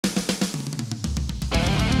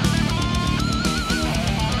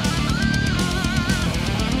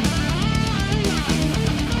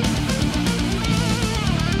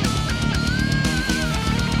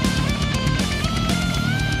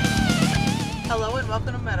Hello and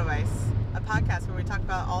welcome to Metavice, a podcast where we talk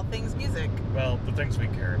about all things music. Well, the things we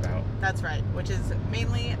care about. That's right, which is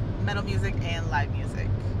mainly metal music and live music.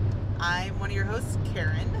 I'm one of your hosts,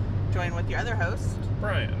 Karen, joined with your other host,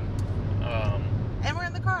 Brian. And we're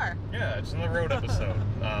in the car. Yeah, it's another road episode.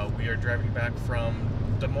 We are driving back from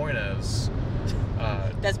Des Moines.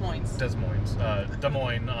 Des Moines. Des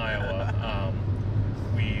Moines, Iowa.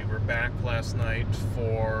 We were back last night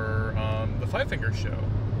for the Five Finger Show.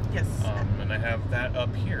 Yes. And I have that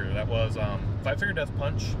up here. That was Five Finger Death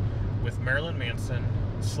Punch with Marilyn Manson,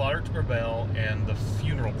 To Prevail, and the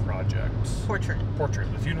Funeral Project. Portrait.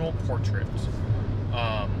 The Funeral Portrait.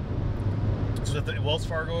 So at the Wells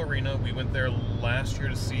Fargo Arena, we went there last year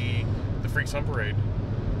to see the Freaks on Parade.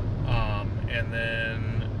 And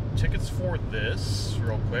then tickets for this,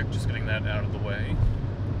 real quick, just getting that out of the way.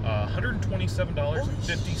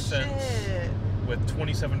 $127.50 with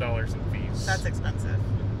 $27 in fees. That's expensive.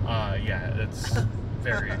 Yeah, it's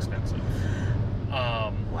very expensive.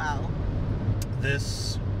 Wow.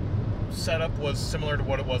 This setup was similar to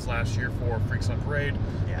what it was last year for Freaks on Parade,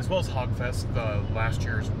 as well as Hogfest last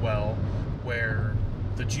year as well, where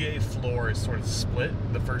the GA floor is sort of split.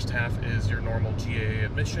 The first half is your normal GA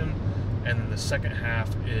admission, and then the second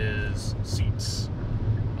half is seats.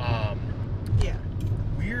 Yeah.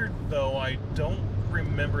 Weird, though, I don't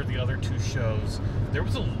remember the other two shows. There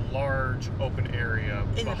was a large open area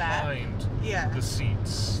behind the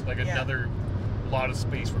seats, like another lot of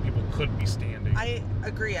space where people could be standing. I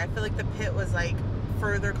agree. I feel like the pit was like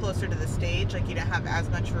further closer to the stage, like you didn't have as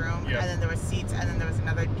much room, and then there was seats, and then there was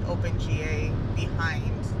another open GA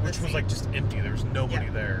behind, which was like just empty. There was nobody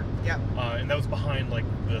there. Yeah. And that was behind like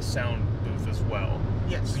the sound booth as well.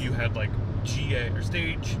 Yes. So you had like GA or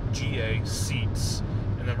stage, GA, seats,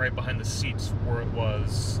 and then right behind the seats where it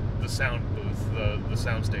was the sound booth, the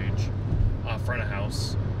sound stage, front of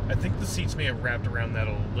house. I think the seats may have wrapped around that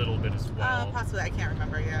a little bit as well. Possibly, I can't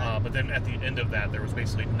remember, yeah. But then at the end of that, there was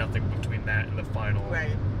basically nothing between that and the final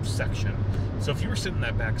section. So if you were sitting in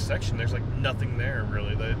that back section, there's like nothing there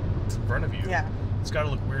really that's in front of you. Yeah. It's got to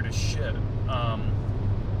look weird as shit. I'm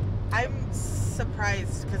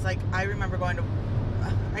surprised because like I remember going to,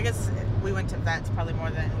 I guess we went to vets probably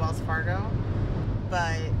more than Wells Fargo,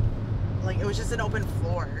 but like it was just an open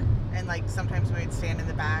floor, and like sometimes we would stand in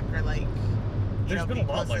the back or like. There's been a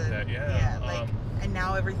lot like that, yeah. Like, and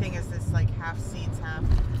now everything is this like half seats, half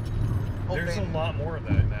open. There's a lot more of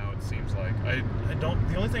that now. It seems like I don't.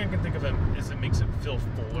 The only thing I can think of is it makes it feel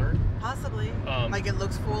fuller. Possibly. Like it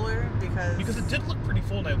looks fuller because it did look pretty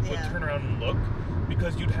full. And I would turn around and look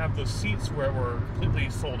because you'd have those seats where were completely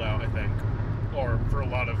sold out. I think, or for a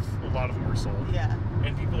lot of them were sold. Yeah.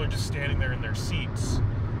 And people are just standing there in their seats.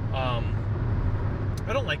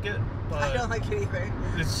 I don't like it, but I don't like it either.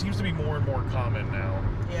 It seems to be more and more common now.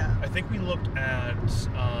 Yeah. I think we looked at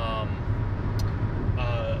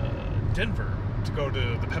Denver to go to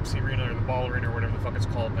the Pepsi Arena or the Ball Arena or whatever the fuck it's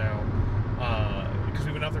called now, because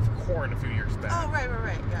we went out there for Korn a few years back. Oh, right,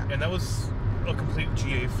 yeah. And that was a complete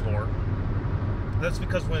GA floor. That's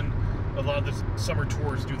because when a lot of the summer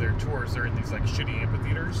tours do their tours, they're in these like shitty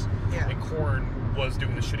amphitheaters. Yeah. And Korn was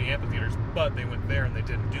doing the shitty amphitheaters, but they went there and they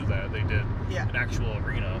didn't do that. They did an actual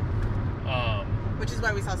arena. Which is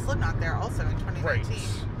why we saw Slipknot there also in 2019.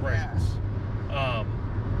 Right. Yeah.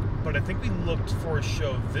 But I think we looked for a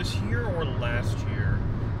show this year or last year,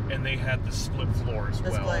 and they had the split floor as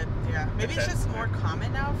well. The split, yeah. Maybe it's just more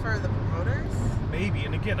common now for the promoters? Maybe,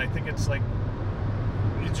 and again, I think it's like,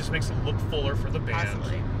 it just makes it look fuller for the band.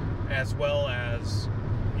 Possibly. As well as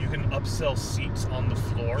you can upsell seats on the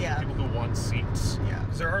floor for people who want seats. Yeah.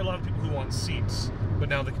 Because there are a lot of people who want seats, but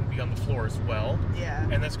now they can be on the floor as well. Yeah.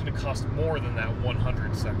 And that's going to cost more than that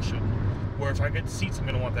 100 section. Where if I get seats, I'm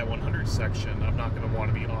going to want that 100 section. I'm not going to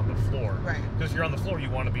want to be on the floor. Right. Because if you're on the floor, you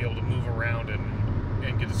want to be able to move around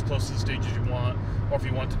and get as close to the stage as you want. Or if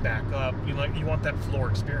you want to back up, you want that floor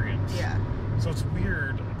experience. Yeah. So it's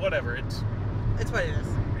weird. Whatever. It's what it is.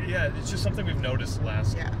 Yeah, it's just something we've noticed the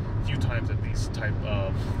last few times at these type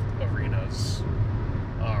of arenas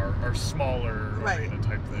are smaller arena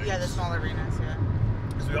type things. Yeah, the smaller arenas,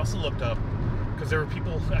 Because we also looked up, because there were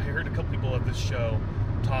people, I heard a couple people at this show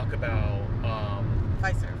talk about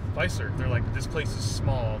Fiserv. They're like, this place is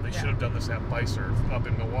small. They should have done this at Fiserv up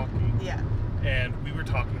in Milwaukee. Yeah. And we were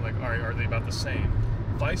talking like, all right, are they about the same?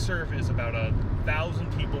 Fiserv is about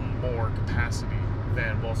 1,000 people more capacity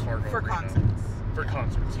than Wells Fargo for Arena. Concerts. For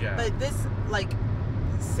concerts, yeah. But this, like,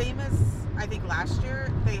 same as I think last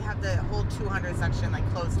year, they have the whole 200 section like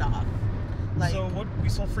closed off. Like, so what we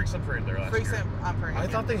saw Freaks on Parade there last year. Freaks on Parade. I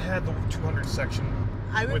thought they had the 200 section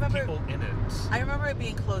I remember, with people in it. I remember it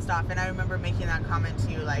being closed off, and I remember making that comment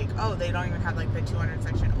to you, like, oh, they don't even have, like, the 200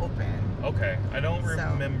 section open. Okay, I don't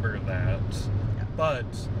remember that. Yeah. But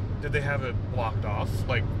did they have it blocked off?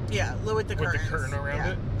 Like, yeah, with the curtains. With the curtain around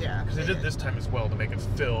it? Yeah. Because they did this time as well to make it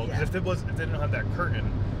fill. Because if they didn't have that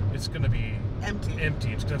curtain, it's going to be empty.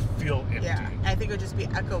 It's going to feel empty. Yeah, I think it would just be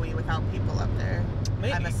echoey without people up there.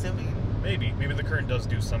 Maybe. I'm assuming. Maybe the curtain does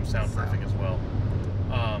do some soundproofing as well.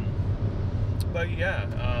 But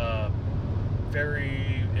yeah,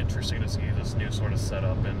 very interesting to see this new sort of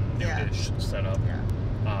setup and new-ish setup.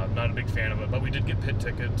 Yeah. Not a big fan of it, but we did get pit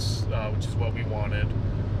tickets, which is what we wanted.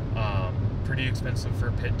 Pretty expensive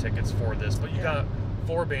for pit tickets for this, but you got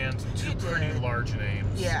 4 bands, 2 pretty large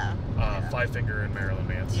names. Yeah. Five Finger and Marilyn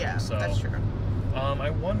Manson. Yeah, so, that's true.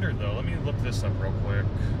 I wonder though. Let me look this up real quick.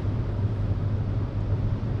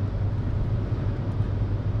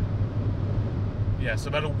 Yeah, so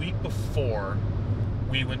about a week before,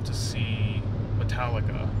 we went to see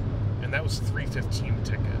Metallica, and that was $315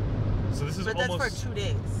 ticket. So this is but almost. That's for 2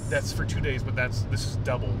 days. That's for 2 days, but this is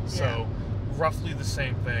double. Yeah. So roughly the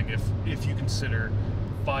same thing. If you consider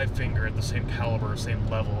Five Finger at the same caliber, same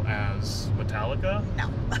level as Metallica. No.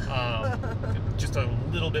 Just a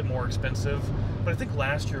little bit more expensive. But I think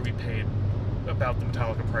last year we paid about the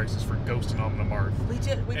Metallica prices for Ghost and Omni Marth. We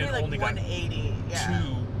paid like only got $180.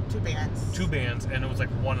 Yeah. Two bands, and it was like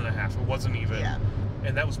 1.5. It wasn't even. Yeah.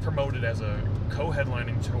 And that was promoted as a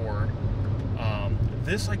co-headlining tour.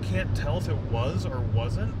 This I can't tell if it was or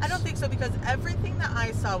wasn't. I don't think so, because everything that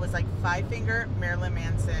I saw was like Five Finger, Marilyn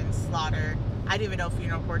Manson, Slaughter. I didn't even know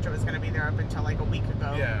Funeral Portrait was going to be there up until like a week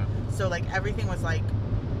ago. Yeah. So like everything was like,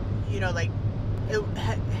 like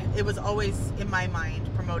it was always in my mind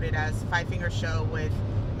promoted as Five Finger show with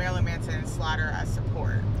Marilyn Manson and Slaughter as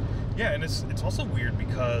support. Yeah, and it's also weird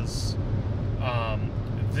because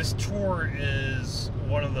this tour is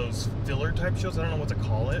one of those filler type shows. I don't know what to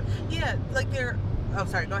call it. Yeah, like they're. Oh,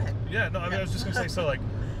 sorry. Go ahead. Yeah, no. I mean, I was just gonna say, so like,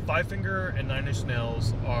 Five Finger and Nine Inch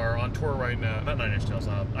Nails are on tour right now. Not Nine Inch Nails.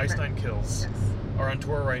 Ice Nine Kills are on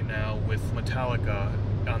tour right now with Metallica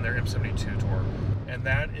on their M72 tour, and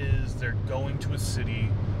that is they're going to a city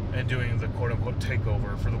and doing the quote unquote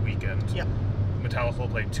takeover for the weekend. Yep. Metallica will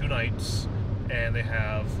play 2 nights, and they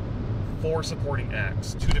have 4 supporting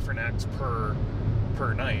acts, 2 different acts per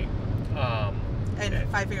night. And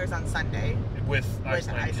Five Fingers on Sunday with Ice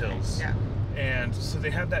Nine Kills. Yeah. And so they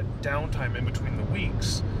have that downtime in between the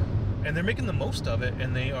weeks, and they're making the most of it,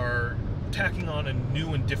 and they are tacking on a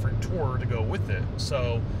new and different tour to go with it.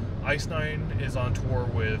 So Ice Nine is on tour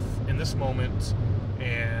with In This Moment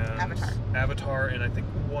and Avatar, and I think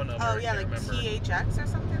one other. Oh yeah, like remember. THX or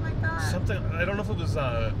something like that. Something, I don't know if it was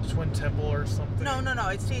Twin Temple or something. No,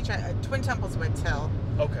 it's THX. Twin Temple's with Till.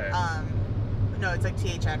 Okay. No, it's like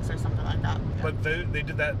THX or something like that. Yeah. But they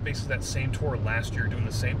did that basically that same tour last year, doing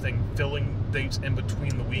the same thing, filling dates in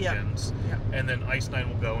between the weekends. Yep. And then Ice Nine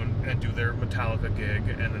will go and do their Metallica gig,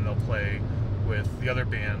 and then they'll play with the other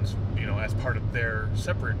bands, as part of their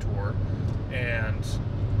separate tour. And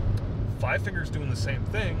Five Finger's doing the same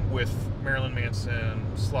thing with Marilyn Manson,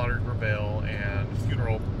 Slaughter, To Prevail, and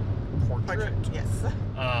Funeral Portrait. Yes.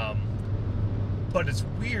 But it's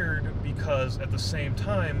weird because at the same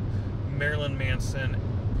time, Marilyn Manson,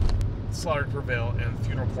 Slaughter, To Prevail, and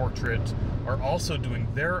Funeral Portrait are also doing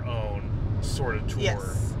their own sort of tour.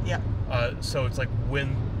 Yes. Yep. So it's like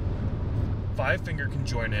when Five Finger can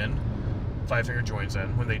join in, Five Finger joins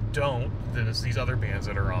in. When they don't, then it's these other bands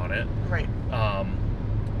that are on it. Right.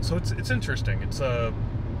 So it's interesting.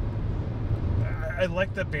 I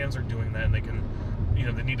like that bands are doing that, and they can,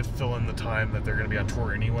 they need to fill in the time that they're going to be on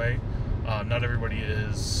tour anyway. Not everybody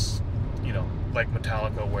is, like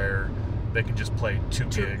Metallica, where they can just play 2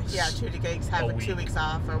 gigs. Yeah, 2 gigs, have 2 weeks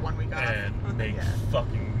off or 1 week off. And make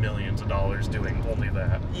fucking millions of dollars doing only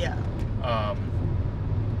that. Yeah.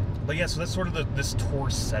 But yeah, so that's sort of this tour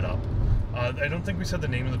setup. I don't think we said the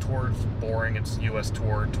name of the tour. It's boring. It's US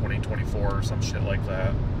Tour 2024 or some shit like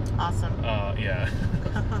that. Awesome. Yeah.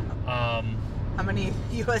 How many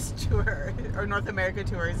US tour or North America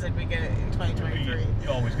tours did we get in 2023? You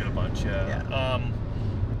always get a bunch, yeah.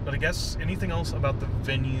 But I guess anything else about the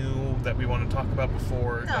venue that we want to talk about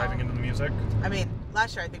before diving into the music? I mean,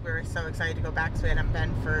 last year I think we were so excited to go back to it. I've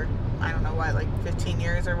been for, I don't know what, like 15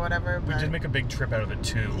 years or whatever. But we did make a big trip out of it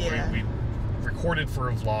too. Yeah. We recorded for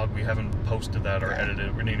a vlog. We haven't posted that or edited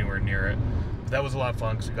it. We're anywhere near it. But that was a lot of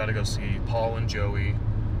fun because we got to go see Paul and Joey.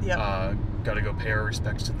 Yep. Got to go pay our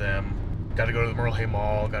respects to them. Got to go to the Merle Hay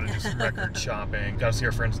Mall. Got to do some record shopping. Got to see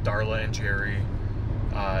our friends Darla and Jerry.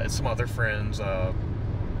 And some other friends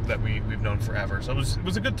that we've known forever. So it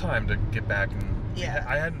was a good time to get back. And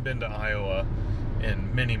I hadn't been to Iowa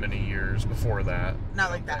in many, many years before that.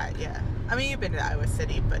 Not like that, yeah. I mean, you've been to Iowa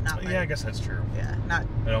City, but not like... Yeah, I guess that's true. Yeah, not...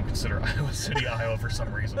 I don't consider Iowa City, Iowa for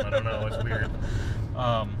some reason. I don't know. It's weird.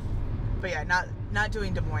 But yeah, not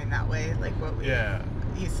doing Des Moines that way, like what we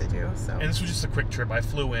used to do, so... And this was just a quick trip. I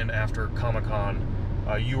flew in after Comic-Con.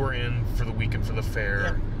 You were in for the weekend for the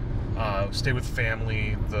fair. Yep. Stayed with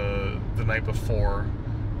family the night before,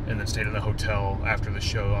 and then stayed in a hotel after the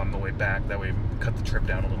show on the way back. That way, cut the trip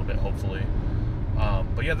down a little bit, hopefully.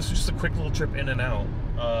 But yeah, this was just a quick little trip in and out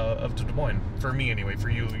of Des Moines. For me, anyway. For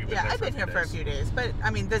you, you've been there I've been here for a few days. But,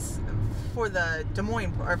 I mean, this, for the Des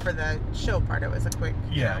Moines, or for the show part, it was a quick...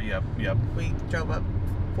 Yep. We drove up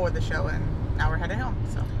for the show, and now we're heading home,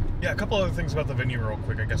 so... Yeah, a couple other things about the venue real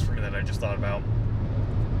quick, I guess, for me that I just thought about.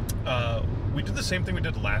 We did the same thing we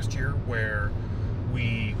did last year, where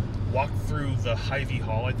we walked through the Hy-Vee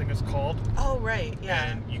Hall, I think it's called. Oh, right,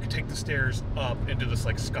 yeah. And you could take the stairs up into this,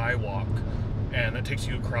 like, skywalk, and that takes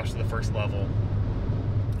you across to the first level.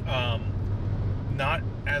 Not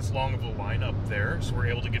as long of a line up there, so we're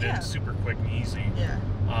able to get in super quick and easy.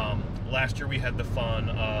 Yeah. Last year we had the fun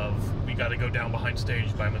of, we got to go down behind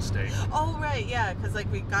stage by mistake. Oh, right, yeah, because,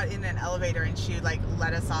 like, we got in an elevator, and she, like,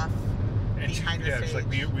 let us off behind the stage. It's like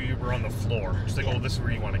we were on the floor. She's like, oh, this is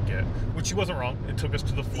where you want to get. Which she wasn't wrong. It took us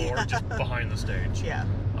to the floor, just behind the stage. Yeah.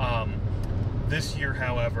 This year,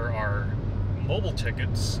 however, our mobile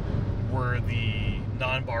tickets were the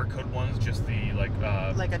non-barcode ones, just the, like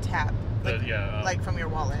a tap. Like from your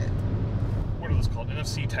wallet. What are those called?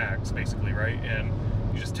 NFC tags, basically, right? And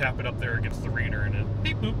you just tap it up there against the reader, and it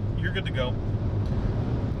beep boop, you're good to go.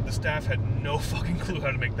 The staff had no fucking clue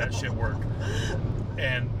how to make that shit work.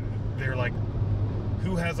 And they're like,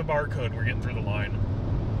 who has a barcode? We're getting through the line.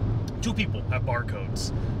 2 people have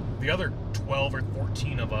barcodes. The other 12 or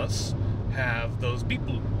 14 of us have those beep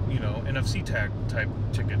boop, NFC tag type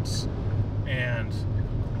tickets. And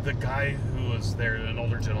the guy who was there, an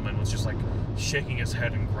older gentleman, was just like shaking his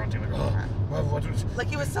head and grunting, like, oh, what? Like,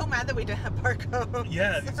 he was so mad that we didn't have barcodes.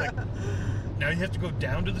 Yeah, it's like, now you have to go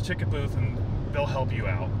down to the ticket booth and they'll help you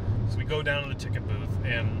out. So we go down to the ticket booth,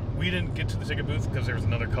 and we didn't get to the ticket booth because there was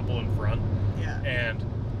another couple in front. Yeah. And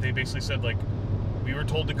they basically said, like, we were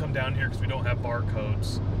told to come down here because we don't have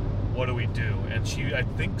barcodes. What do we do? And she, I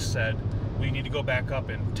think, said, we need to go back up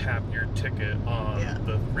and tap your ticket on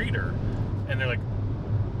the reader. And they're like,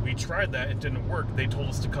 we tried that, it didn't work. They told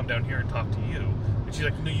us to come down here and talk to you. And she's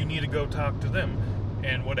like, no, you need to go talk to them.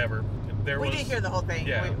 And whatever. We didn't hear the whole thing.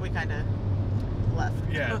 Yeah. We kind of left.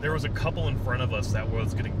 Yeah, there was a couple in front of us that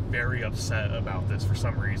was getting very upset about this for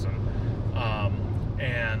some reason.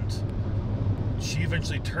 And she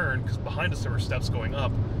eventually turned, because behind us there were steps going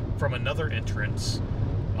up from another entrance,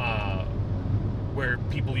 where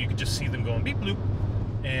people, you could just see them going beep bloop.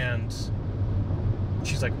 And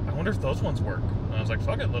she's like, I wonder if those ones work. And I was like,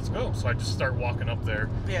 fuck it, let's go. So I just start walking up there.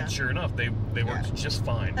 Yeah. And sure enough, they worked just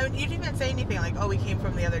fine. I mean, you didn't even say anything like, oh, we came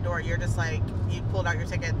from the other door. You're just like, you pulled out your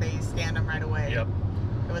ticket, they scanned them right away. Yep.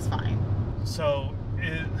 It was fine. So,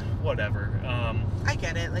 whatever. I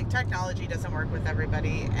get it. Like, technology doesn't work with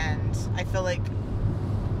everybody. And I feel like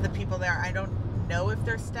the people there, I don't know if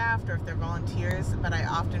they're staffed or if they're volunteers, but I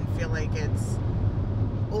often feel like it's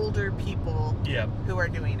older people who are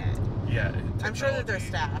doing it. Yeah, I'm sure that they're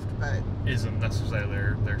staffed, but isn't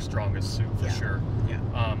necessarily their strongest suit for sure.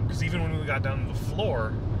 Yeah. Because even when we got down to the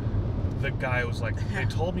floor, the guy was like, "They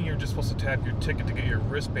told me you're just supposed to tap your ticket to get your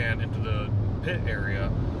wristband into the pit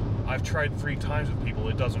area. I've tried 3 times with people,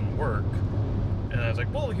 it doesn't work." And I was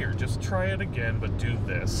like, "Well, here, just try it again, but do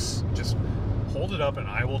this. Just hold it up, and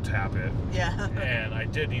I will tap it." Yeah. And I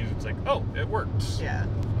did. And he was like, "Oh, it worked." Yeah.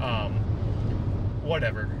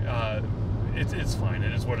 Whatever. It's fine.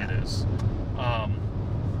 It is what it is.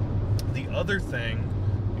 The other thing,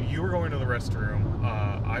 you were going to the restroom.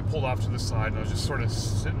 I pulled off to the side, and I was just sort of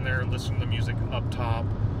sitting there listening to the music up top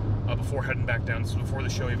before heading back down. This was before the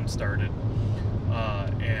show even started.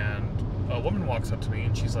 And a woman walks up to me,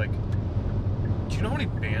 and she's like, "Do you know how many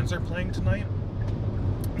bands are playing tonight?"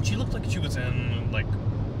 And she looked like she was in, like,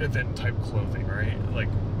 event-type clothing, right? Like,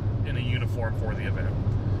 in a uniform for the event.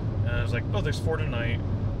 And I was like, "Oh, there's 4 tonight."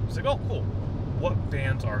 She's like, "Oh, cool. What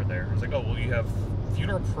bands are there?" I was like, "Oh, well, you have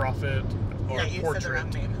Funeral Prophet or Portrait." Said the wrong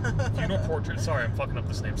name. Funeral Portrait. Sorry, I'm fucking up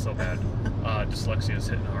this name so bad. Dyslexia is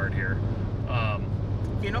hitting hard here.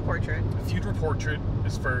 Funeral Portrait. Funeral Portrait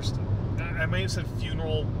is first. I may have said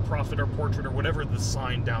Funeral Prophet or Portrait or whatever the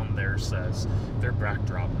sign down there says. Their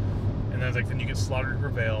backdrop. And I was like, then you get Slaughter to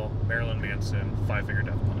Prevail, Marilyn Manson, Five Finger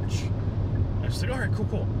Death Punch. And I was like, all right,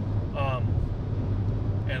 cool.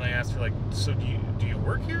 And I asked her, like, so do you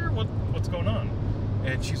work here? What's going on?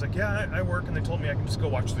 And she's like, yeah, I work, and they told me I can just go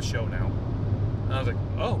watch the show now. I And I was like,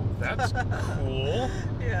 oh, that's cool.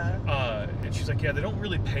 Yeah. And she's like, yeah, they don't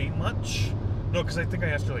really pay much. No, because I think I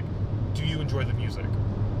asked her, like, do you enjoy the music?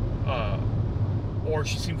 Or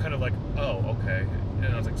she seemed kind of like, oh, okay.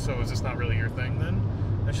 And I was like, so is this not really your thing then?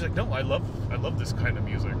 And she's like, no, I love this kind of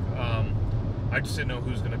music. I just didn't know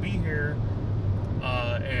who's going to be here.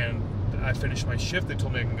 And I finished my shift. They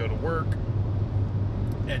told me I can go to work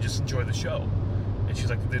and just enjoy the show. And she's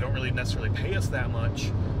like, they don't really necessarily pay us that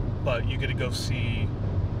much, but you get to go see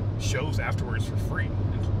shows afterwards for free.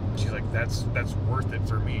 And she's like, that's worth it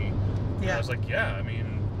for me. And I was like, yeah, I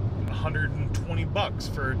mean,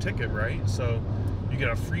 $120 for a ticket, right? So you get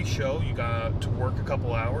a free show, you got to work a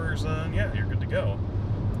couple hours, and yeah, you're good to go.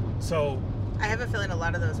 So I have a feeling a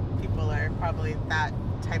lot of those people are probably that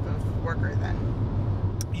type of worker then.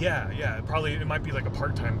 Yeah. Probably it might be like a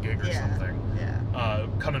part-time gig or something. Yeah.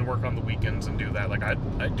 Come and work on the weekends and do that. Like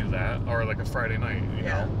I'd do that, or like a Friday night, you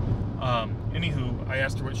know. Anywho, I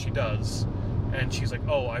asked her what she does, and she's like,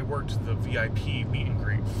 "Oh, I worked the VIP meet and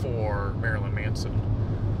greet for Marilyn Manson."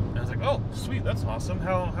 And I was like, "Oh, sweet, that's awesome.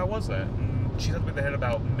 How was that?" And she said they had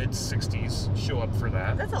about mid-60s show up for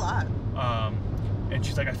that. That's a lot. And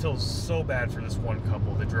she's like, "I feel so bad for this one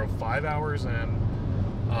couple. They drove 5 hours in.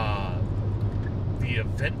 The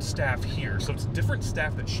event staff here, so it's different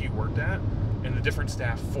staff that she worked at, and the different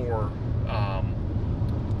staff for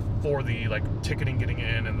the like ticketing, getting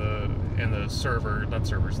in, and the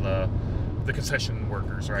the concession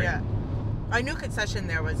workers, right?" Yeah. I knew concession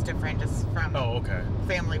there was different just from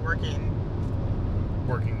family working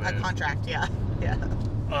a contract, yeah.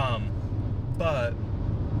 But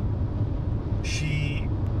she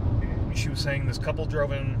was saying this couple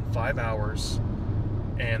drove in 5 hours,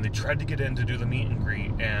 and they tried to get in to do the meet and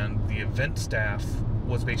greet, and the event staff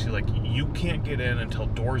was basically like, you can't get in until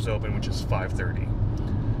doors open, which is 5:30.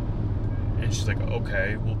 And she's like,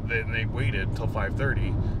 okay. Well, then they waited until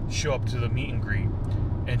 5:30, show up to the meet and greet,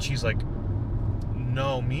 and she's like,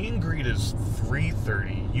 no, meet and greet is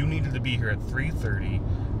 3:30. You needed to be here at 3:30.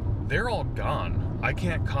 They're all gone. I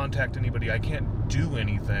can't contact anybody. I can't do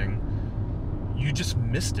anything. You just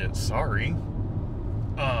missed it. Sorry.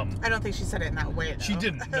 I don't think she said it in that way, though. She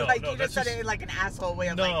didn't. No, like, no, you just said it in like an asshole way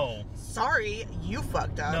of like, sorry, you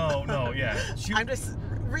fucked up. No, yeah. I'm just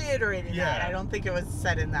reiterating that. I don't think it was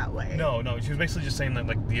said in that way. No. She was basically just saying that,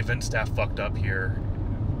 like, the event staff fucked up here.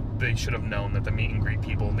 They should have known that the meet and greet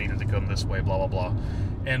people needed to come this way, blah, blah, blah.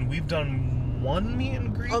 And we've done one meet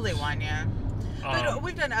and greet. Only one, yeah. But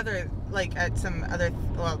we've done other, like, at some other,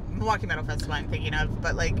 well, Milwaukee Metal Festival I'm thinking of,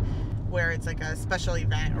 but, like, where it's, like, a special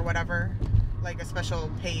event or whatever. Like a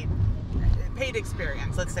special paid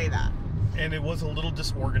experience, let's say that. And it was a little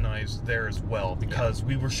disorganized there as well, because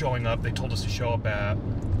we were showing up, they told us to show up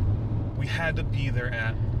we had to be there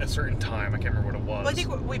at a certain time. I can't remember what it was. Well, I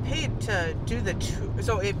think we paid to do the tour.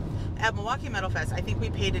 So at Milwaukee Metal Fest, I think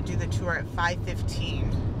we paid to do the tour at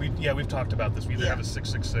 5:15. We've talked about this. We either have a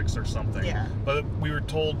 666 or something. Yeah. But we were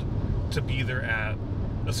told to be there at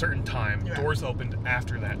a certain time. Yeah. Doors opened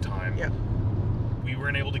after that time. Yeah. We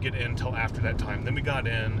weren't able to get in until after that time. Then we got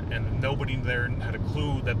in, and nobody there had a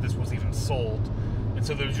clue that this was even sold. And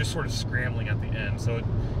so they were just sort of scrambling at the end. So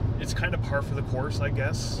it's kind of par for the course, I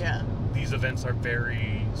guess. Yeah. These events are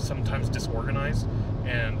very, sometimes disorganized.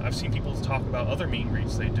 And I've seen people talk about other meet and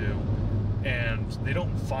greets they do, and they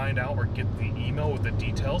don't find out or get the email with the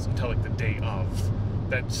details until like the day of,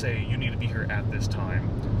 that say you need to be here at this time.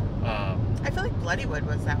 I feel like Bloodywood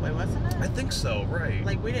was that way, wasn't it? I think so, right.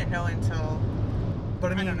 Like, we didn't know until...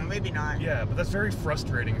 But I mean, I don't know, maybe not. Yeah, but that's very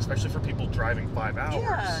frustrating, especially for people driving 5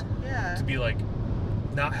 hours. Yeah. To be like,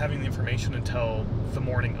 not having the information until the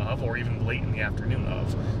morning of, or even late in the afternoon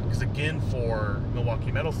of. Because again, for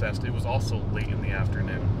Milwaukee Metal Fest, it was also late in the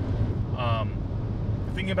afternoon.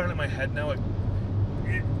 Thinking about it in my head now, it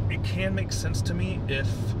can make sense to me if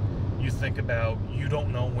you think about, you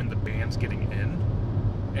don't know when the band's getting in,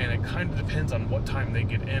 and it kind of depends on what time they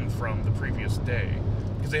get in from the previous day.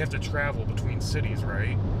 Because they have to travel between cities,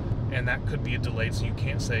 right? And that could be a delay, so you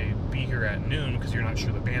can't say, be here at noon, because you're not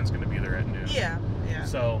sure the band's going to be there at noon. Yeah.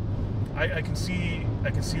 So, I can see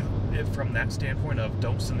it from that standpoint of,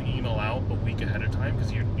 don't send the email out a week ahead of time,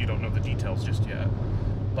 because you don't know the details just yet.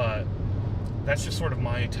 But that's just sort of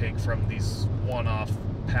my take from these one-off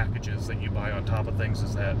packages that you buy on top of things,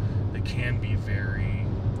 is that they can be very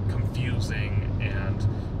confusing, and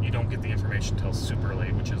you don't get the information until super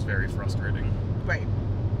late, which is very frustrating. Right.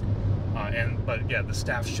 But yeah, the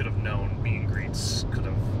staff should have known meet and greets could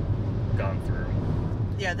have gone through.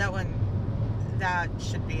 Yeah, that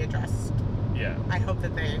should be addressed. Yeah. I hope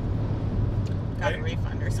that they got a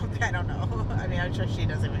refund or something. I don't know. I mean, I'm sure she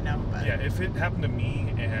doesn't even know. But yeah, if it happened to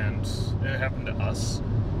me and it happened to us,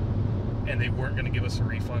 and they weren't going to give us a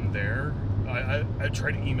refund there, I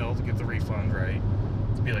tried to email to give the refund, right?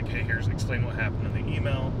 To be like, hey, explain what happened in the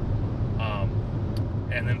email.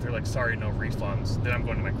 And then they're like, sorry, no refunds. Then I'm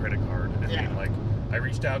going to my credit card and being like, I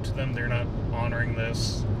reached out to them, they're not honoring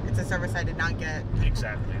this. It's a service I did not get.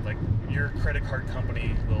 Exactly. Like, your credit card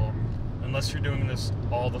company will, unless you're doing this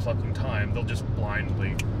all the fucking time, they'll just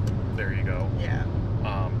blindly, there you go. Yeah.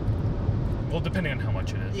 Well, depending on how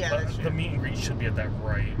much it is. Yeah, but that's true. the meet and greet should be at that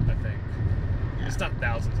rate, I think. Yeah. It's not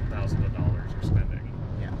thousands and thousands of dollars you're spending.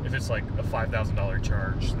 Yeah. If it's like a $5,000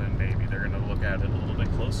 charge, then maybe they're going to look at it a little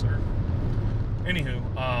bit closer. Anywho,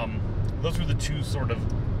 those were the two sort of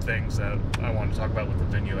things that I wanted to talk about with the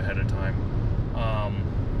venue ahead of time.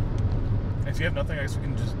 If you have nothing, I guess we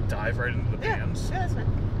can just dive right into the bands. Yeah, that's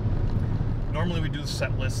fine. Normally we do the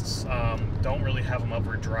set lists, don't really have them up.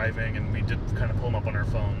 We're driving, and we did kind of pull them up on our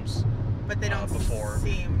phones. But they don't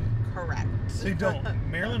seem correct. They don't.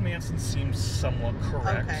 Marilyn Manson seems somewhat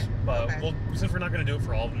correct. Okay. But since we're not going to do it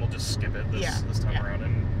for all of them, we'll just skip it this time around.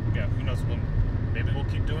 And yeah, who knows? Maybe we'll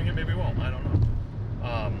keep doing it, maybe we won't. I don't know.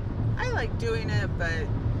 I like doing it, but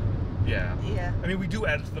yeah. I mean, we do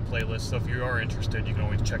add it to the playlist, so if you are interested, you can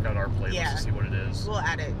always check out our playlist to see what it is. We'll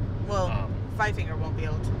add it. Well, Five Finger won't be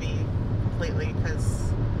able to be completely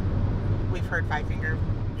because we've heard Five Finger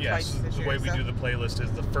twice this year. The way we do the playlist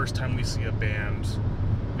is the first time we see a band,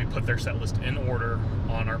 we put their set list in order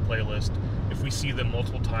on our playlist. If we see them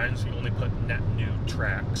multiple times, we only put net new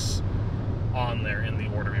tracks on there in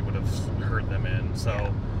the order we would have heard them in.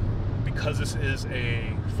 So because this is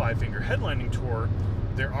a Five Finger headlining tour,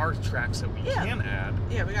 there are tracks that we can add.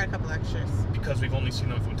 Yeah, we got a couple extras. Because we've only seen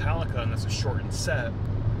them with Metallica, and that's a shortened set.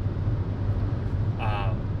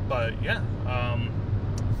 But yeah,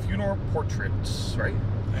 Funeral Portraits, right?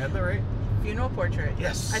 I had that right? Funeral Portrait.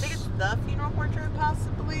 Yes. I think it's The Funeral Portrait,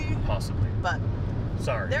 possibly. Possibly. But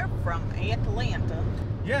sorry. They're from Atlanta.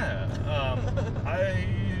 Yeah. I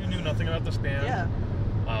knew nothing about this band. Yeah.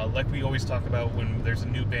 Like we always talk about, when there's a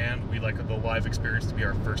new band, we like the live experience to be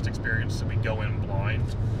our first experience, so we go in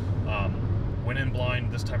blind. Went in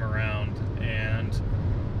blind this time around, and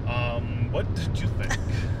what did you think?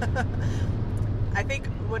 I think,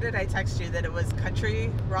 what did I text you? That it was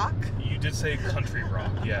country rock? You did say country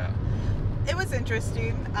rock, yeah. It was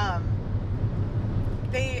interesting.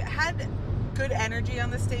 They had good energy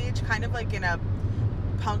on the stage, kind of like in a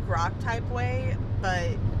punk rock type way, but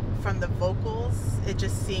from the vocals, it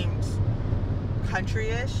just seemed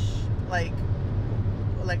country-ish, like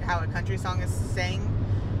how a country song is sang,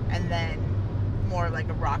 and then more like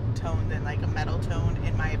a rock tone than like a metal tone,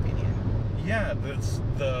 in my opinion. Yeah, that's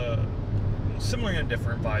the similar and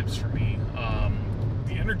different vibes for me.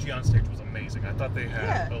 The energy on stage was amazing. I thought they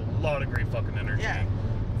had a lot of great fucking energy. Yeah.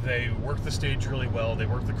 They worked the stage really well. They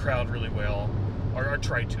worked the crowd really well. Or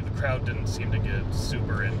tried to. The crowd didn't seem to get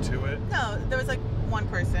super into it. No, there was like one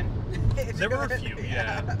person. There were a few,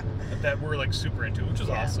 that were like super into it, which was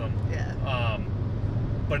awesome. Yeah.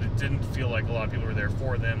 But it didn't feel like a lot of people were there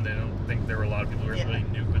for them. They don't think there were a lot of people who really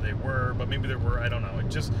knew who they were, but maybe there were. I don't know. It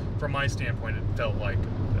just, from my standpoint, it felt like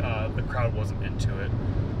the crowd wasn't into it,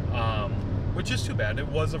 which is too bad. It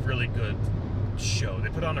was a really good show. They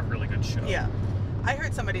put on a really good show. Yeah. I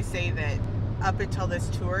heard somebody say that up until this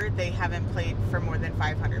tour, they haven't played for more than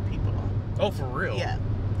 500 people. Oh, for real? Yeah.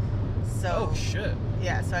 So. Oh, shit.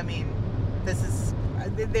 Yeah, so I mean, this is,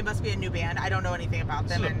 they must be a new band. I don't know anything about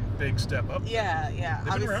them. This is a big step up. Yeah.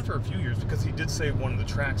 They've been around for a few years, because he did say one of the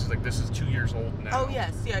tracks is like, this is 2 years old now. Oh,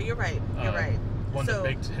 yes. Yeah, you're right. You're right. One that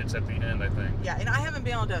baked hits at the end, I think. Yeah, and I haven't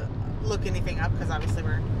been able to look anything up because obviously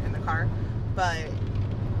we're in the car, but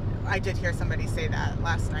I did hear somebody say that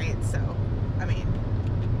last night, so, I mean,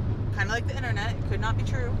 kind of like the internet. It could not be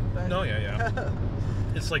true, but... No, yeah.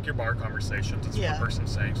 It's like your bar conversations. It's one person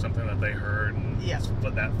saying something that they heard, and it's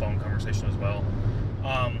that phone conversation as well.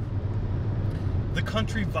 The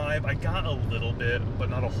country vibe, I got a little bit, but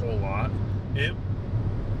not a whole lot.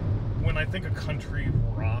 When I think of country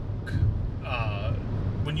rock,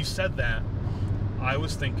 when you said that, I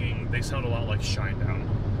was thinking they sound a lot like Shinedown,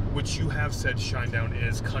 which you have said Shinedown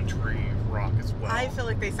is country rock as well. I feel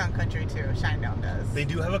like they sound country too. Shinedown does. They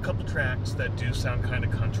do have a couple tracks that do sound kind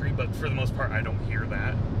of country, but for the most part, I don't hear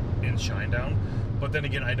that in Shinedown. But then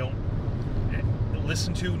again, I don't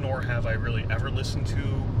listen to, nor have I really ever listened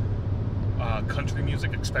to country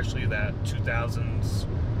music, especially that 2000s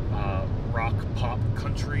rock pop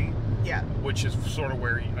country. Yeah. Which is sort of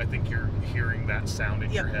where I think you're hearing that sound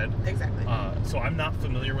in your head. Exactly. So I'm not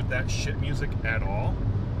familiar with that shit music at all.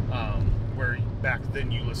 Where back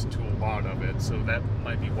then you listen to a lot of it, so that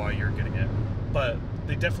might be why you're getting it. But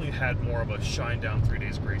they definitely had more of a Shine Down 3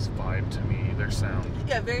 Days Grace vibe to me, their sound.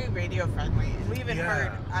 Yeah, very radio friendly. And we even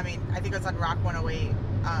heard, I mean, I think it was on Rock 108,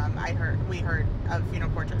 we heard a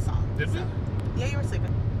Funeral Portrait song. Did we? Yeah, you were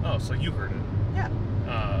sleeping. Oh, so you heard it. Yeah.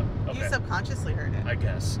 Okay. You subconsciously heard it. I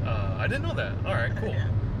guess. I didn't know that. All right, cool. Yeah.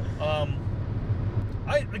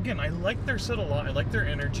 I like their set a lot. I like their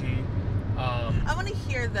energy. I want to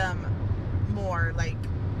hear them more, like,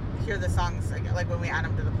 hear the songs, like when we add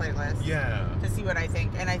them to the playlist. Yeah. To see what I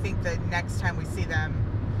think. And I think the next time we see them,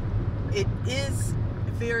 it is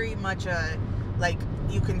very much a, like,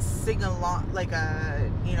 you can sing along, like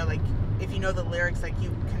a, you know, like, if you know the lyrics, like, you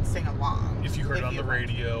can sing along. If you heard it on the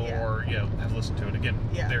radio or, have listened to it. Again,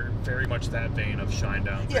 they're very much that vein of Shine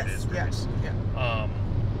Down. Yes, yeah.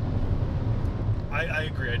 I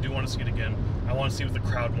agree. I do want to see it again. I want to see with the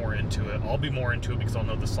crowd more into it. I'll be more into it because I'll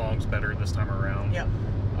know the songs better this time around. Yep.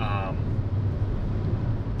 I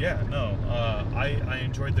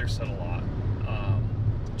enjoyed their set a lot.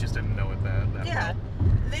 Just didn't know it that well.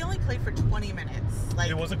 They only played for 20 minutes. Like,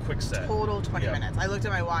 it was a quick set. Total 20 minutes. I looked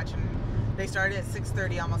at my watch and they started at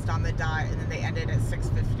 6:30 almost on the dot, and then they ended at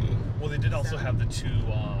 6:50. Well, they did also have the two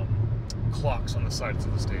clocks on the sides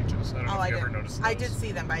of the stages. I don't know if you ever noticed those. I did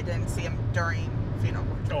see them, but I didn't see them during Funeral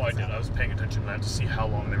Portrait. Oh, I did. I was paying attention to that to see how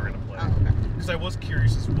long they were going to play. Oh, okay. Because I was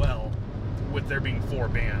curious as well, with there being 4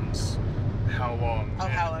 bands, how long. Oh,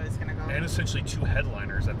 how it was going to go. And essentially 2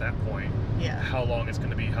 headliners at that point. Yeah. How long it's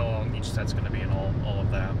going to be, how long each set's going to be, and all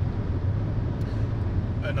of that.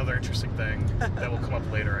 Another interesting thing that will come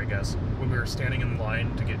up later, I guess, when we were standing in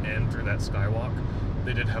line to get in through that skywalk,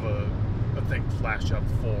 they did have a thing flash up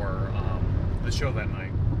for the show that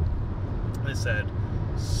night. They said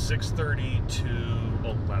 6:30 to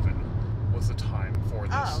 11 was the time for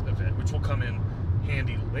this event, which will come in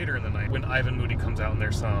handy later in the night when Ivan Moody comes out, and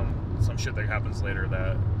there's some shit that happens later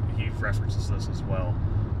that he references this as well.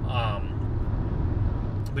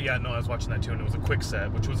 But yeah, no, I was watching that too, and it was a quick set,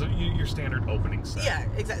 which was your standard opening set. Yeah,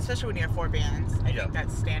 exactly. Especially when you have 4 bands. I think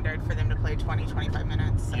that's standard for them to play 20-25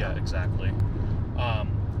 minutes. So. Yeah, exactly.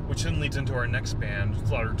 Which then leads into our next band,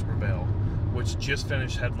 To Prevail, which just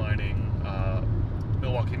finished headlining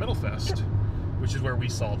Milwaukee Metal Fest, which is where we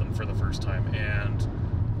saw them for the first time, and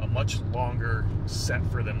a much longer set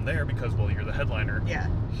for them there because, well, you're the headliner. Yeah.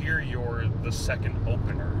 Here you're the second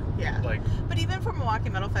opener. Yeah. But even for Milwaukee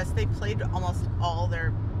Metal Fest, they played almost all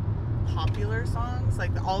their popular songs,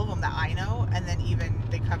 like all of them that I know, and then even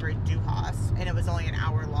they covered Du Hast, and it was only an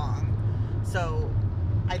hour long. So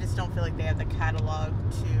I just don't feel like they have the catalog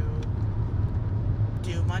to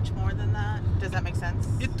do much more than that. Does that make sense?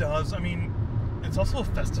 It does. I mean, it's also a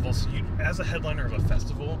festival, so you, as a headliner of a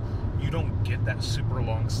festival, you don't get that super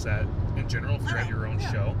long set in general if you're at your own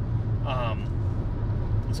show.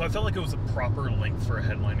 So I felt like it was a proper length for a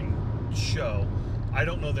headlining show. I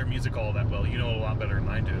don't know their music all that well. You know a lot better than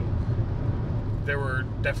I do. There were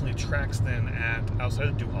definitely tracks then outside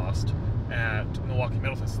of Du Hast at Milwaukee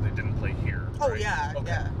Metal Fest that they didn't play here. Oh, right? yeah,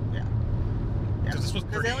 okay. yeah. Because this was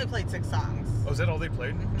pretty... they only played 6 songs. Oh, is that all they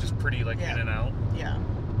played? Mm-hmm. Just pretty, in and out? Yeah.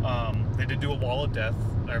 They did do a Wall of Death.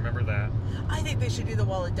 I remember that. I think they should do the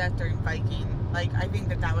Wall of Death during Viking. Like, I think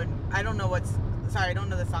that would... I don't know Sorry, I don't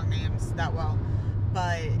know the song names that well.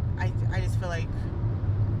 But I just feel like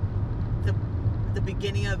the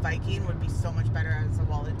beginning of Viking would be so much better as a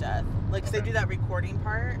Wall of Death. Like, 'cause they do that recording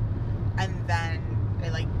part, and then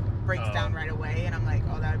it, like, breaks down right away, and I'm like,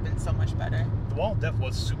 oh, that would have been so much better. The Wall of Death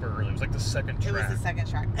was super early. It was like the second track. It was the second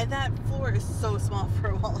track. And that floor is so small for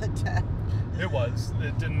a Wall of Death. It was.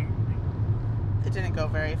 It didn't go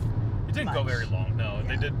very go very long, no. Yeah.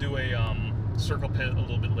 They did do a circle pit a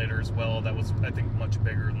little bit later as well. That was, I think, much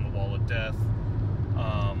bigger than the Wall of Death.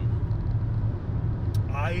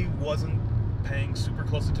 I wasn't paying super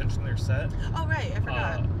close attention to their set. Oh, right. I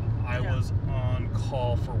forgot. I was on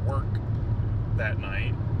call for work that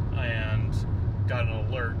night and got an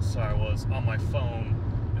alert, so I was on my phone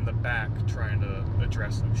in the back trying to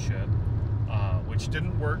address some shit, which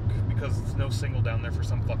didn't work because there's no signal down there for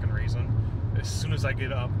some fucking reason. As soon as I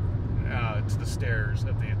get up to the stairs,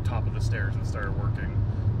 at the top of the stairs, it started working.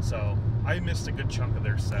 So I missed a good chunk of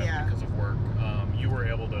their set because of work. You were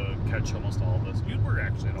able to catch almost all of this. You were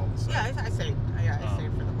actually at all the set. Yeah, I stayed. I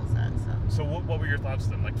stayed for the whole set. So what were your thoughts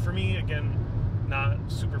then? Like, for me, again, not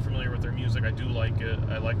super familiar with their music. I do like it.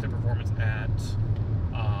 I like their performance at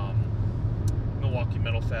Milwaukee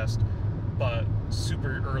Metal Fest, but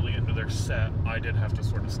super early into their set, I did have to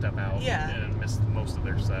sort of step out and miss most of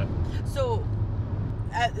their set. So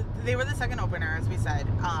they were the second opener, as we said.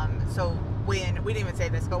 So when, we didn't even say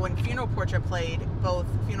this, but when Funeral Portrait played, both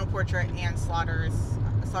Funeral Portrait and Slaughter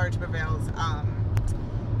to Prevail's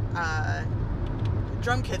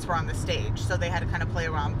drum kits were on the stage, so they had to kind of play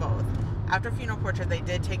around both. After Funeral Portrait, they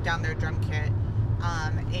did take down their drum kit,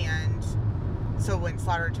 and so when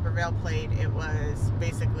Slaughter to Prevail played, it was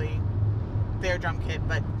basically their drum kit,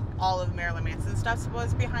 but all of Marilyn Manson stuff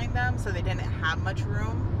was behind them, so they didn't have much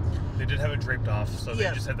room. They did have it draped off, so they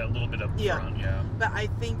just had that little bit up front, But I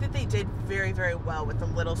think that they did very, very well with the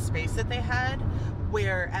little space that they had,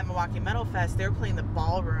 where at Milwaukee Metal Fest, they were playing the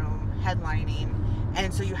ballroom, headlining,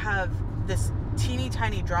 and so you have this teeny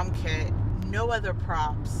tiny drum kit, no other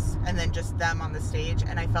props, and then just them on the stage,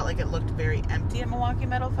 and I felt like it looked very empty at Milwaukee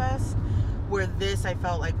Metal Fest, where this I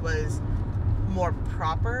felt like was more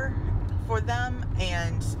proper for them,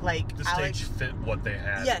 and like the stage fit what they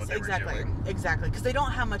had. Yes, what they exactly, were doing. exactly, because they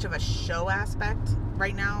don't have much of a show aspect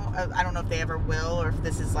right now. I don't know if they ever will, or if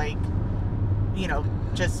this is like, you know,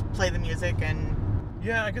 just play the music and.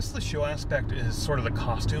 Yeah, I guess the show aspect is sort of the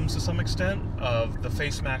costumes to some extent, of the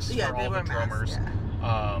face masks for all the drummers.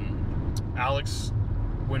 Alex,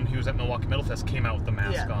 when he was at Milwaukee Metal Fest, came out with the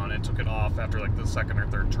mask on and took it off after like the second or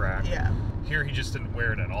third track. Here he just didn't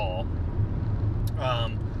wear it at all.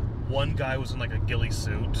 One guy was in like a ghillie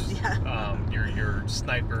suit, your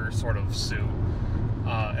sniper sort of suit.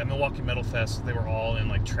 At Milwaukee Metal Fest, they were all in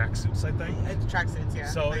like tracksuits, I think. Tracksuits, yeah.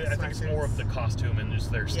 So like I think it's more of the costume and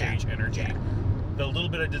just their stage energy. The little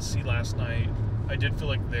bit I did see last night, I did feel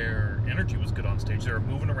like their energy was good on stage. They were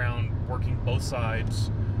moving around, working both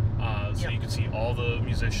sides, so you could see all the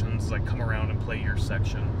musicians like come around and play your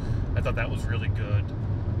section. I thought that was really good.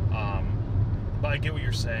 But I get what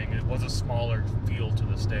you're saying. It was a smaller feel to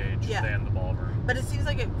the stage than the ballroom. But it seems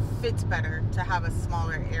like it fits better to have a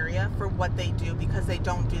smaller area for what they do, because they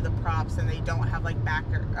don't do the props and they don't have like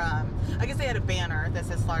backer. I guess they had a banner that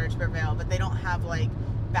says Slaughter to Prevail, but they don't have like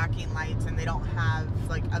backing lights, and they don't have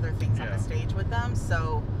like other things on the stage with them.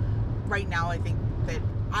 So right now I think that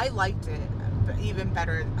I liked it even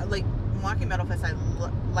better. Like Milwaukee Metal Fest, I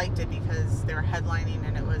liked it because they were headlining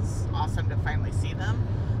and it was awesome to finally see them.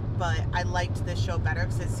 But I liked this show better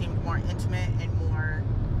because it seemed more intimate and more,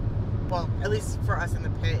 well, at least for us in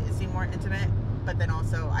the pit, it seemed more intimate. But then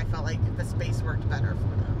also I felt like the space worked better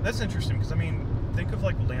for them. That's interesting, because I mean, think of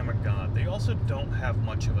like Lamb of God. They also don't have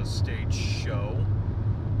much of a stage show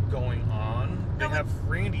going on. They have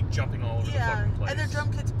Randy jumping all over the fucking place. And their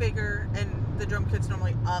drum kit's bigger, and the drum kit's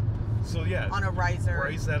normally up. So on a riser.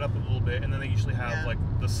 Raise that up a little bit, and then they usually have like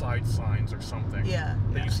the side signs or something.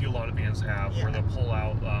 That you see a lot of bands have, where they'll pull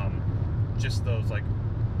out just those like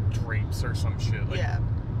drapes or some shit, like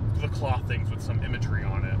the cloth things with some imagery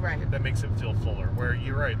on it. Right. That makes it feel fuller. Where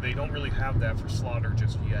you're right, they don't really have that for Slaughter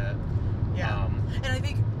just yet. And I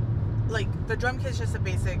think like the drum kit's just a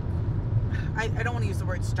basic. I don't want to use the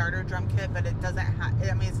word starter drum kit, but it doesn't have.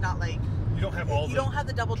 I mean, it's not like you don't have all. You don't have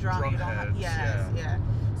the double drum. You don't heads, have.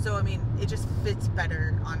 So I mean, it just fits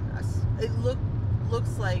better on us. It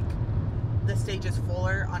looks like the stage is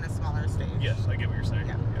fuller on a smaller stage. Yes, I get what you're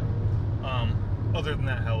saying. Other than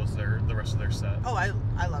that, how was the rest of their set? Oh,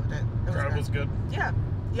 I loved it. The crowd was good. Yeah,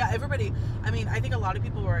 everybody. I mean, I think a lot of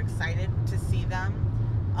people were excited to see them,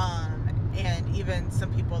 and even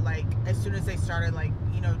some people, like, as soon as they started, like,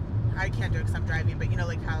 you know, I can't do it because I'm driving, but you know,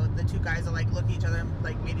 like how the two guys will like look at each other and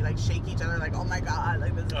like maybe like shake each other, like, oh my god,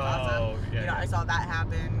 like this is awesome. You know, I saw that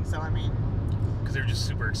happen. So I mean, because they were just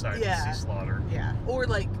super excited to see Slaughter. Or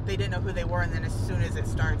like they didn't know who they were, and then as soon as it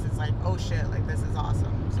starts, it's like, oh shit, like this is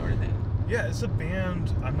awesome, sort of thing. Yeah, it's a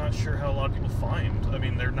band I'm not sure how a lot of people find. I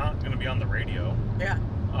mean, they're not going to be on the radio.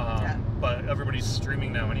 But everybody's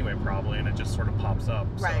streaming now anyway, probably, and it just sort of pops up.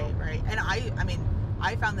 Right. And I mean,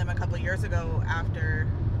 I found them a couple of years ago after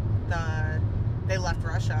they left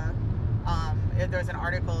Russia. There was an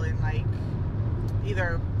article in like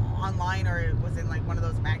either online or it was in like one of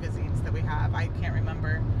those magazines that we have. I can't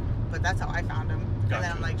remember, but that's how I found them. Gotcha. And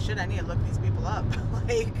then I'm like, shit, I need to look these people up.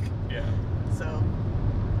 Like, so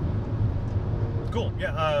cool.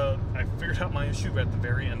 I figured out my issue at the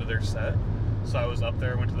very end of their set. So I was up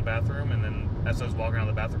there, went to the bathroom, and then as I was walking around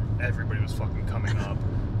the bathroom, everybody was fucking coming up.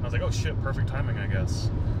 I was like, oh shit, perfect timing, I guess.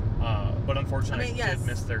 But unfortunately, I did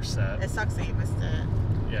miss their set. It sucks that you missed it.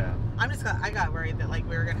 Yeah. I got worried that like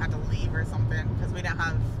we were gonna have to leave or something because we don't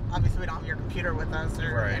have your computer with us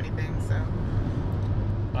or anything. So.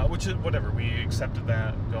 Which is whatever. We accepted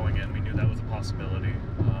that going in. We knew that was a possibility.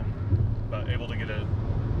 But able to get it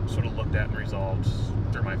sort of looked at and resolved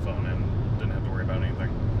through my phone and didn't have to worry about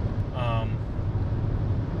anything.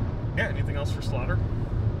 Anything else for Slaughter?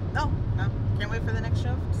 No. Can't wait for the next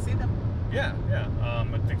show to see them. Yeah. I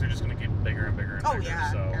think they're just going to get bigger and bigger and bigger.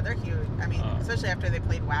 Yeah. So. Yeah, they're huge. I mean, especially after they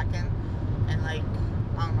played Wacken, and like,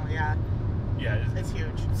 I don't know, yeah. Yeah. It's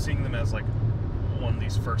huge. Seeing them as like one of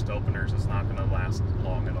these first openers is not going to last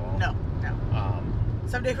long at all. No.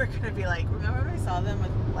 Someday we're going to be like, remember when I saw them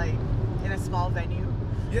with, like, in a small venue?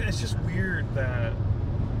 Yeah, it's just weird that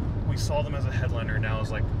we saw them as a headliner now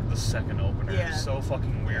as like the second opener. Yeah. It's so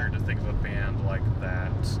fucking weird to think of a band like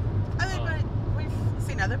that. I mean, but we've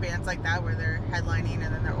seen other bands like that where they're headlining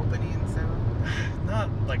and then they're opening, so... Not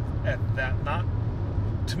like at that, not...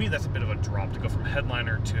 To me, that's a bit of a drop to go from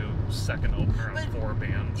headliner to second opener on 4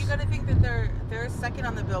 bands. You gotta think that they're second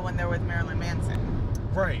on the bill when they're with Marilyn Manson.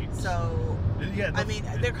 Right. So, yeah, I mean,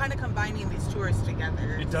 they're kind of combining these tours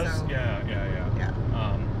together. It does, so. Yeah.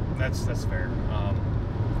 That's fair.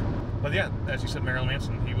 But yeah, as you said, Marilyn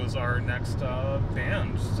Manson, he was our next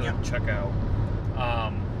band to check out.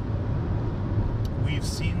 We've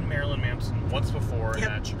seen Marilyn Manson once before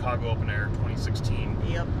at Chicago Open Air 2016.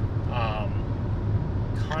 Yep.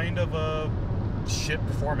 Kind of a shit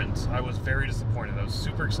performance. I was very disappointed. I was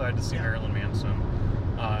super excited to see Marilyn Manson.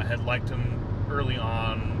 I had liked him early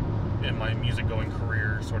on in my music-going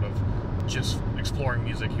career, sort of just exploring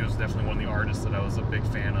music. He was definitely one of the artists that I was a big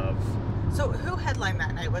fan of. So who headlined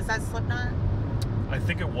that night? Was that Slipknot? I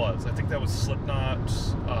think it was. I think that was Slipknot,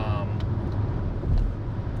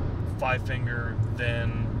 Five Finger,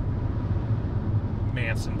 then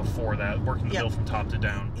Manson before that, working the bill from top to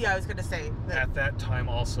down. Yeah, I was going to say. At that time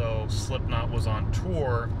also, Slipknot was on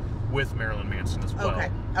tour with Marilyn Manson as well.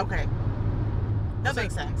 Okay. That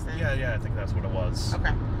makes sense then. Yeah, I think that's what it was.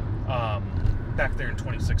 Okay. Back there in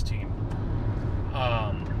 2016.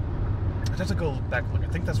 I'd have to go back and look. I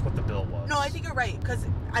think that's what the bill was. No, I think you're right, because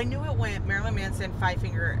I knew it went Marilyn Manson, Five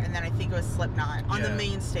Finger, and then I think it was Slipknot on the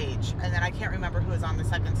main stage, and then I can't remember who was on the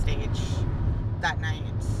second stage that night.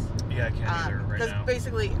 Yeah, I can't either right now. Because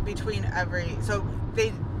basically between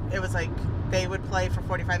it was like they would play for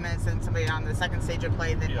 45 minutes, and somebody on the second stage would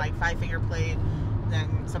play, then like Five Finger played,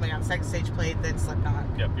 then somebody on the second stage played, then Slipknot.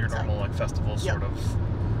 Yep, your normal like festival sort of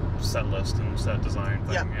set list and set design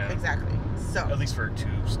thing. Yep, exactly. So at least for a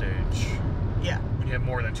 2-stage. Yeah. When you have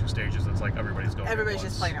more than 2 stages, it's like everybody's going. Everybody's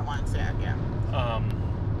just playing at once. Yeah.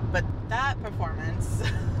 But that performance,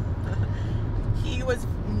 he was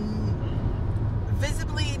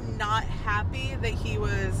visibly not happy that he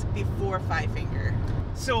was before Five Finger.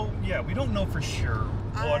 So yeah, we don't know for sure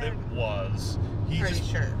what it was.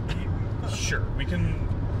 Sure. We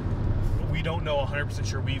don't know 100%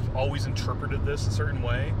 sure. We've always interpreted this a certain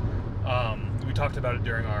way. We talked about it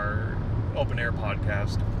during our open air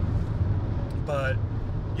podcast. But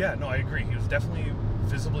yeah, no, I agree. He was definitely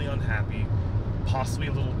visibly unhappy, possibly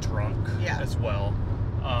a little drunk as well.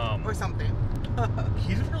 Or something.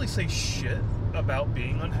 He didn't really say shit about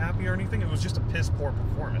being unhappy or anything. It was just a piss poor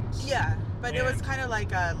performance. Yeah, but it was kind of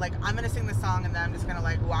like I'm gonna sing this song and then I'm just gonna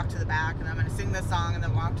like walk to the back, and I'm gonna sing this song and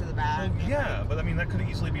then walk to the back. Well, yeah, but I mean that could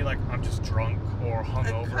easily be like I'm just drunk or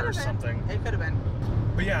hungover or something. It could have been.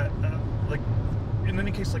 But yeah, like in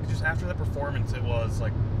any case, like just after that performance, it was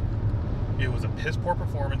a piss poor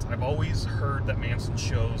performance. I've always heard that Manson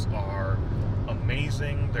shows are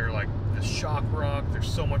amazing. They're like this shock rock. There's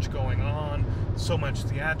so much going on, so much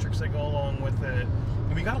theatrics that go along with it.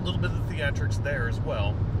 And we got a little bit of the theatrics there as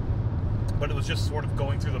well, but it was just sort of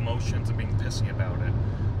going through the motions and being pissy about it.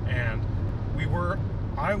 And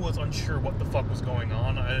I was unsure what the fuck was going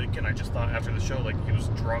on. I just thought after the show, like, he was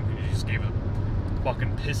drunk and he just gave a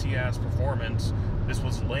fucking pissy ass performance. This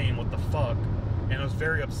was lame, what the fuck? And I was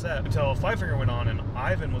very upset until Five Finger went on and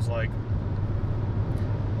Ivan was like,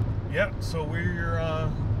 yeah, so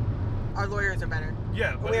our lawyers are better.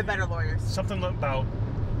 Yeah. We have better lawyers. Something about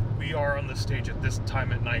we are on the stage at this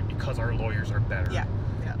time at night because our lawyers are better. Yeah.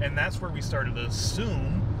 And that's where we started to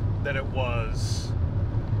assume that it was...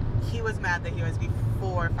 He was mad that he was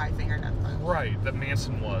before Five Finger Death Punch. Right, that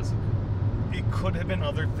Manson was. It could have been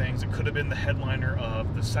other things. It could have been the headliner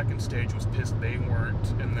of the second stage was pissed they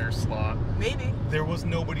weren't in their slot. Maybe. There was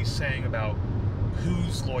nobody saying about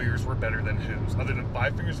whose lawyers were better than whose, other than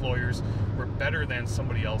Five Finger's lawyers were better than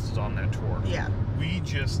somebody else's on that tour. Yeah. We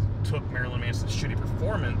just took Marilyn Manson's shitty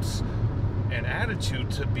performance and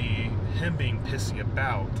attitude to be him being pissy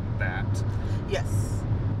about that. Yes.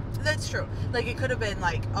 That's true. Like, it could have been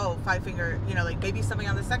like, oh, Five Finger, like maybe somebody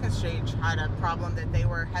on the second stage had a problem that they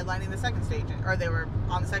were headlining the second stage, or they were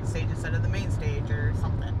on the second stage instead of the main stage or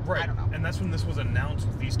something. Right. I don't know. And that's when this was announced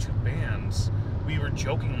with these two bands. We were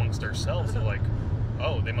joking amongst ourselves of like,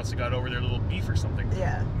 oh, they must have got over their little beef or something.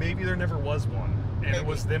 Yeah. Maybe there never was one. And it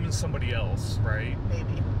was them and somebody else, right?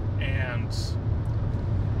 Maybe. And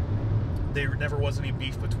there never was any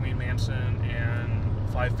beef between Manson and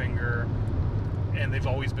Five Finger, and they've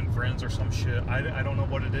always been friends or some shit. I don't know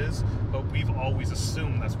what it is, but we've always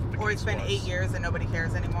assumed that's what the case was. Or it's been 8 years and nobody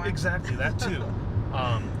cares anymore. Exactly, that too.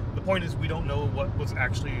 The point is, we don't know what was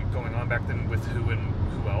actually going on back then with who and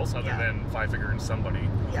who else, other than Five Finger and somebody.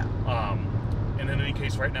 Yeah. And in any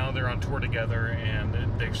case, right now they're on tour together, and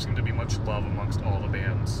there seems to be much love amongst all the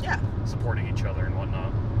bands. Yeah. Supporting each other and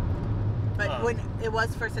whatnot. But when it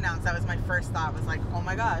was first announced, that was my first thought, was like, oh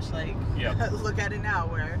my gosh, like, look at it now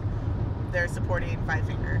where they're supporting Five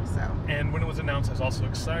Finger, so. And when it was announced, I was also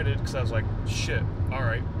excited, because I was like, shit,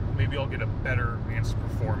 alright, maybe I'll get a better Manson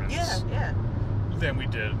performance. Yeah. Than we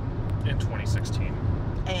did in 2016.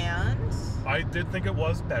 And? I did think it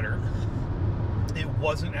was better. It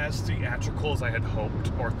wasn't as theatrical as I had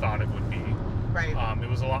hoped or thought it would be. Right. It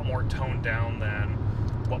was a lot more toned down than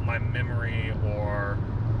what my memory or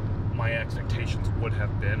my expectations would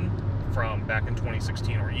have been from back in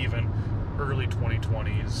 2016 or even early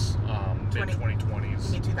 2020s,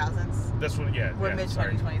 mid-2020s. Mid-2000s. That's what, We're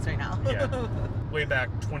mid-2020s right now. Yeah. Way back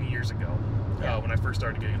 20 years ago, when I first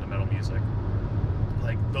started getting into metal music.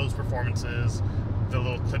 Like, those performances, the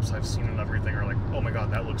little clips I've seen and everything are like, oh my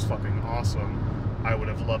god, that looks fucking awesome. I would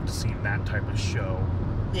have loved to see that type of show.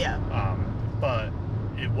 Yeah. But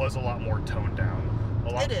it was a lot more toned down. A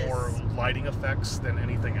lot more lighting effects than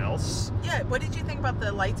anything else. Yeah, what did you think about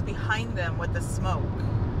the lights behind them with the smoke?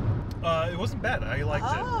 It wasn't bad. I liked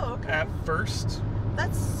it. Okay. At first.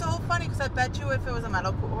 That's so funny, because I bet you if it was a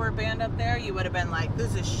metalcore band up there, you would have been like,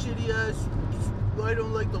 this is shitty ass, I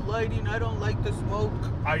don't like the lighting, I don't like the smoke.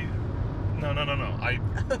 No.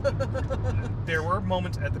 There were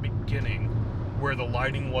moments at the beginning where the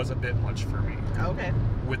lighting was a bit much for me. Okay.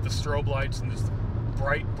 With the strobe lights and just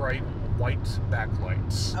bright white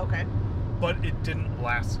backlights. Okay. But it didn't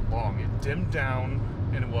last long. It dimmed down,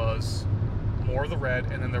 and it was more of the red,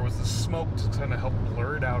 and then there was the smoke to kind of help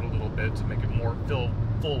blur it out a little bit to make it more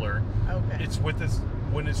fuller. Okay. It's with this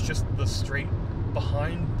when it's just the straight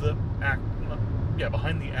behind the act,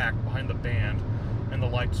 behind the band, and the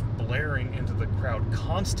lights blaring into the crowd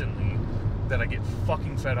constantly, that I get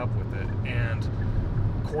fucking fed up with it. And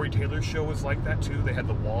Corey Taylor's show was like that too. They had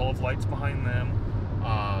the wall of lights behind them.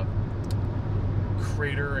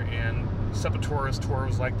 Crater and Sepultura's tour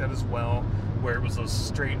was like that as well, where it was those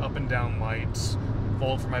straight up and down lights.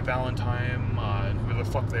 Vote for My Valentine, and who the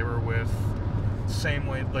fuck they were with. Same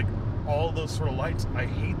way, like all those sort of lights. I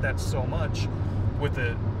hate that so much, with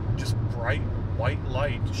it just bright white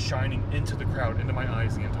light shining into the crowd, into my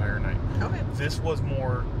eyes the entire night. Okay. This was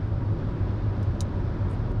more.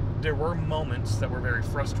 There were moments that were very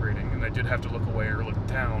frustrating, and I did have to look away or look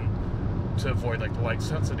down to avoid like the light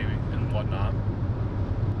sensitivity and whatnot.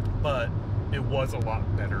 But it was a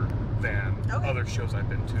lot better than other shows I've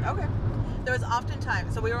been to. Okay. There was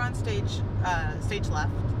oftentimes, so we were on stage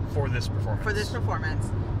left. For this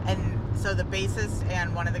performance. And so the bassist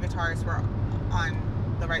and one of the guitarists were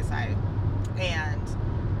on the right side. And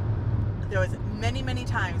there was many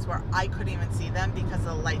times where I couldn't even see them because of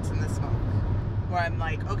the lights and the smoke. Where I'm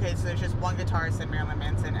like, okay, so there's just one guitarist and Marilyn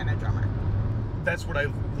Manson and a drummer. That's what I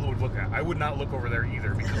would look at. I would not look over there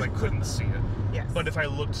either because I couldn't see it. Yes. But if I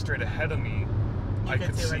looked straight ahead of me, I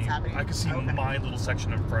could see what's happening. I could see my little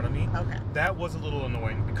section in front of me. Okay. That was a little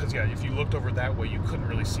annoying because if you looked over that way, you couldn't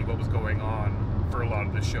really see what was going on for a lot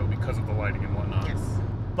of the show because of the lighting and whatnot. Yes.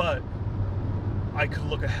 But I could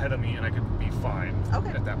look ahead of me and I could be fine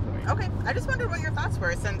at that point. Okay. I just wondered what your thoughts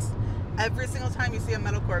were, since every single time you see a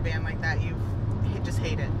metalcore band like that, you just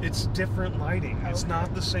hate it. It's different lighting. Okay. It's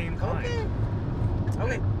not the same kind.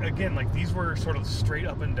 Okay. Again, like these were sort of straight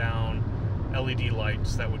up and down LED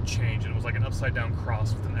lights that would change, and it was like an upside down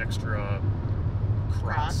cross with an extra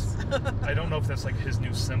cross. I don't know if that's like his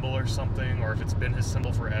new symbol or something, or if it's been his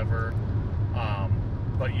symbol forever.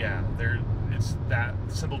 But yeah, it's that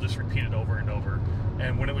symbol just repeated over and over.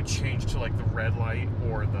 And when it would change to like the red light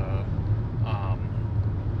or the I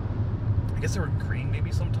guess they were green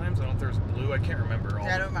maybe sometimes. I don't know if there was blue. I can't remember.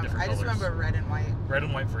 I don't remember. I just remember red and white. Red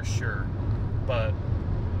and white for sure. But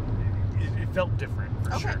it felt different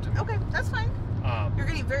for sure to me. Okay, that's fine. You're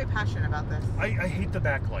getting very passionate about this. I hate the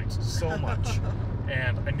backlights so much.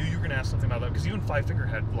 And I knew you were going to ask something about that, because even Five Finger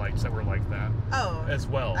had lights that were like that as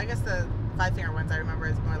well. I guess the Five Finger ones I remember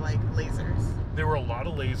is more like lasers. There were a lot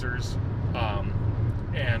of lasers,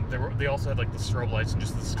 and they also had like the strobe lights and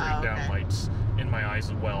just the straight down lights in my eyes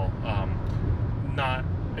as well. Not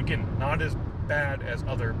as bad as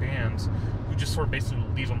other bands who just sort of basically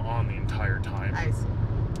leave them on the entire time. I see.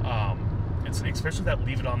 It's especially that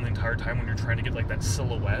leave it on the entire time when you're trying to get like that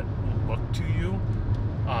silhouette look to you.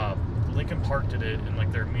 Linkin Park did it in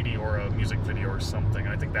like their Meteora music video or something.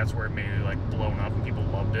 I think that's where it made it like blown up and people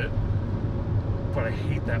loved it. But I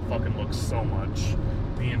hate that fucking look so much.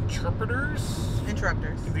 The Interrupters.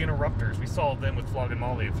 The Interrupters. We saw them with Flog and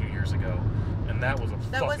Molly a few years ago, and that was a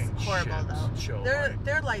fucking horrible shit though. show.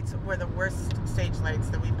 Their lights were the worst stage lights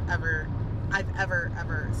that I've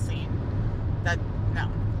ever seen.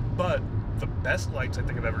 No. But the best lights I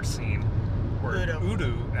think I've ever seen were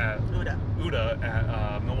Uda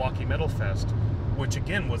at Milwaukee Metal Fest, which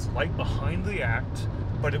again was light behind the act,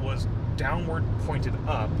 but it was downward pointed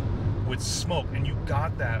up with smoke, and you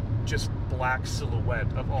got that just black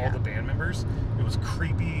silhouette of all the band members. It was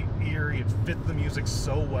creepy, eerie, it fit the music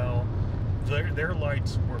so well. Their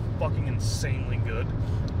lights were fucking insanely good,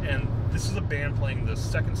 and this is a band playing the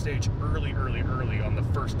second stage early on the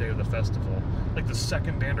first day of the festival. Like the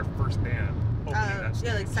second band or first band opening that stage.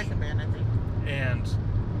 Yeah, like second band, I think. And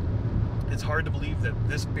it's hard to believe that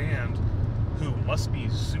this band, who must be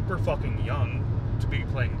super fucking young to be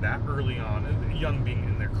playing that early on, young being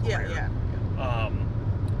in their career,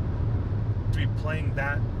 to be playing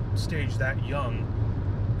that stage that young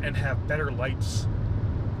and have better lights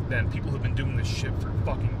than people who've been doing this shit for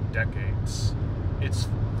fucking decades. It's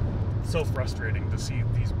so frustrating to see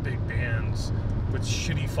these big bands with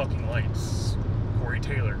shitty fucking lights. Corey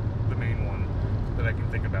Taylor, the main one that I can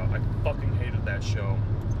think about. I fucking hated that show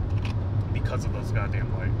because of those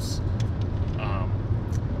goddamn lights.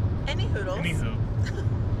 Anywho.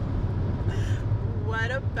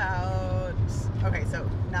 What about... Okay, so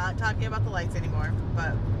not talking about the lights anymore,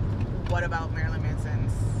 but what about Marilyn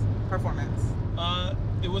Manson's performance?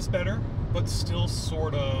 It was better, but still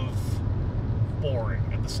sort of boring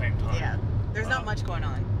at the same time. Yeah. There's not much going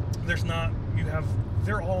on. There's not.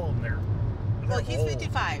 They're all in there. Well, he's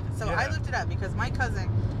 55, so I looked it up because my cousin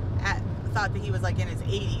thought that he was like in his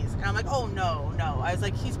 80s, and I'm like, oh no. I was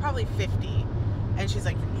like, he's probably 50, and she's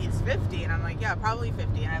like, he's 50, and I'm like, yeah, probably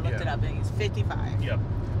 50, and I looked it up, and he's 55. Yep.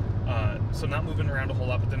 So not moving around a whole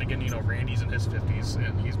lot, but then again, Randy's in his 50s,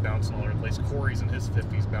 and he's bouncing all over the place. Corey's in his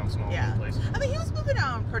 50s, bouncing all over the place. I mean, he was moving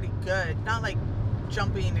around pretty good, not like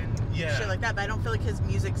jumping and shit like that, but I don't feel like his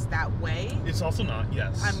music's that way. It's also not,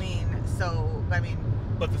 yes.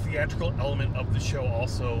 But the theatrical element of the show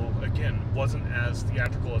also, again, wasn't as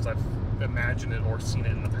theatrical as I've imagined it or seen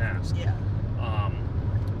it in the past. Yeah.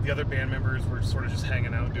 The other band members were sort of just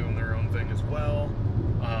hanging out, doing their own thing as well.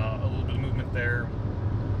 A little bit of movement there.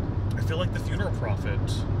 I feel like the Funeral Prophet.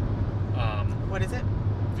 What is it?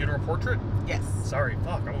 Funeral Portrait? Yes. Sorry,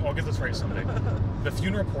 fuck. I'll get this right someday. The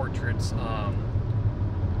Funeral Portrait's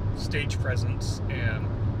stage presence and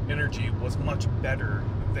energy was much better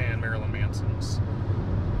than Marilyn Manson's.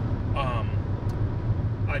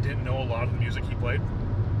 I didn't know a lot of the music he played.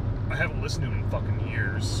 I haven't listened to him in fucking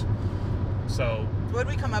years. So... What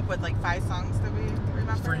did we come up with, like 5 songs that we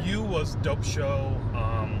remember? For You was Dope Show,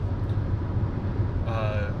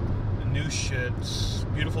 New Shit,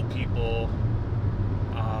 Beautiful People,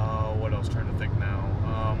 what else? Trying to think now.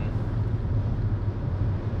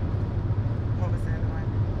 What was the other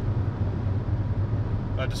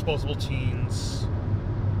one? Disposable Teens,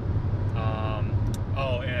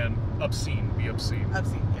 and Obscene, Be Obscene.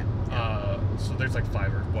 Obscene, yeah. So there's like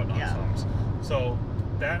 5 or whatnot songs. So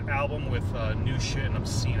that album with New Shit and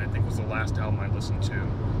Obscene, I think, was the last album I listened to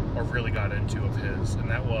or really got into of his, and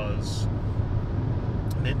that was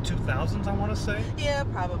mid-2000s, I want to say. Yeah,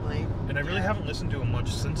 probably. And I really haven't listened to him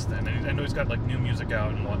much since then. I know he's got like new music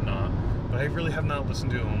out and whatnot, but I really have not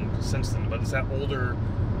listened to him since then. But it's that older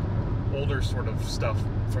sort of stuff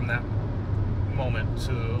from that moment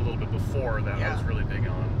to a little bit before that I was really big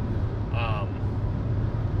on.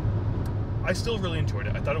 I still really enjoyed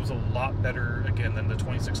it. I thought it was a lot better, again, than the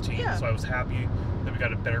 2016, so I was happy that we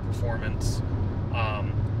got a better performance. A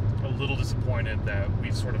little disappointed that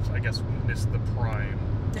we sort of, I guess, missed the prime.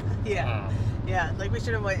 Like we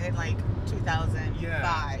should have went in like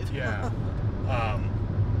 2005.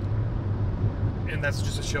 And that's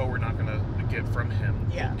just a show we're not going to get from him.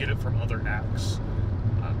 We'll get it from other acts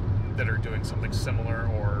that are doing something similar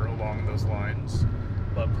or along those lines,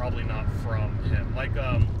 but probably not from him. Like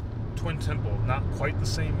Twin Temple, not quite the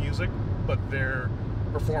same music, but their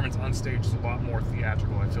performance on stage is a lot more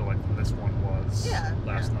theatrical, I feel like, than this one was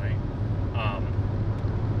last night.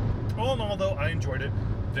 All in all, though, I enjoyed it.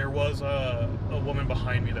 There was a woman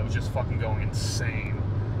behind me that was just fucking going insane,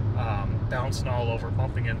 bouncing all over,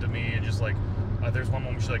 bumping into me, and just like, there's one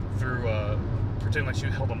moment she like threw pretending like she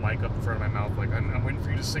held a mic up in front of my mouth, like, I'm waiting for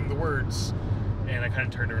you to sing the words, and I kind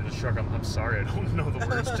of turned her into shrug. I'm sorry, I don't know the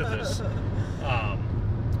words to this,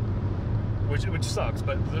 which sucks,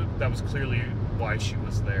 but that was clearly why she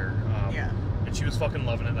was there. and she was fucking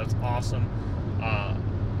loving it. That was awesome.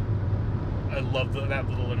 I loved that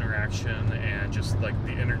little interaction and just like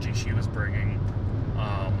the energy she was bringing.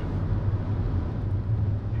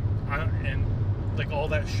 And like all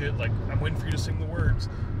that shit, like I'm waiting for you to sing the words.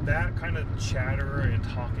 That kind of chatter and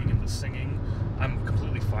talking and the singing, I'm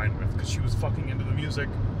completely fine with, because she was fucking into the music.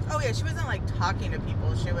 Oh yeah, she wasn't like talking to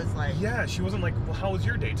people. She was like, yeah, she wasn't like, well, how was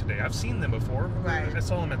your day today? I've seen them before. Right. I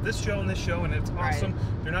saw them at this show and it's awesome.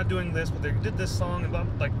 Right. They're not doing this, but they did this song and blah,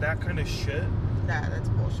 like that kind of shit. Yeah, that's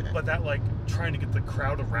bullshit. But that like trying to get the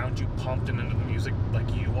crowd around you pumped and into the music like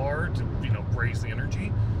you are to, you know, raise the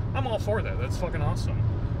energy. I'm all for that. That's fucking awesome.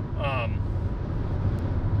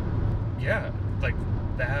 Yeah, like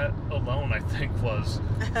that alone I think was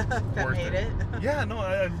worth it. Yeah, no,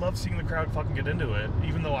 I love seeing the crowd fucking get into it,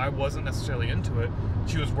 even though I wasn't necessarily into it.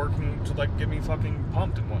 She was working to like get me fucking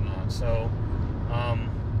pumped and whatnot. So,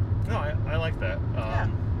 no, I like that. Yeah.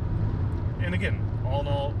 And again, all in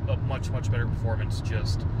all, a much better performance.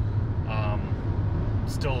 Just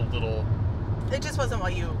still a little. It just wasn't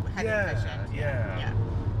what you had envisioned. Yeah.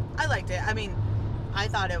 I liked it. I mean, I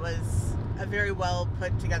thought it was a very well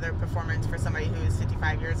put together performance for somebody who is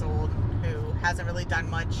 55 years old, who hasn't really done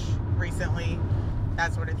much recently,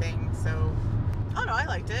 that sort of thing. So, oh no, I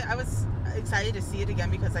liked it. I was excited to see it again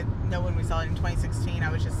because I know when we saw it in 2016,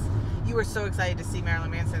 you were so excited to see Marilyn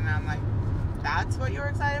Manson, and I'm like, that's what you were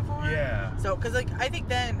excited for? Yeah. So, because like I think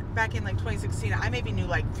then back in like 2016, I maybe knew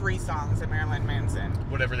like 3 songs of Marilyn Manson.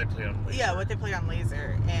 Whatever they played on LAZER. Yeah, what they played on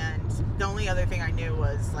LAZER, and the only other thing I knew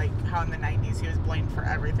was like how in the 90s he was blamed for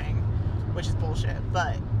everything, which is bullshit.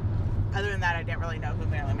 But other than that, I didn't really know who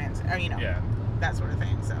Marilyn Manson, or that sort of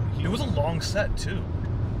thing. So it was a long set too.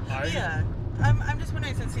 Yeah, I'm just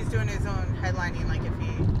wondering, since he's doing his own headlining, like if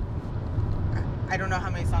he. I don't know how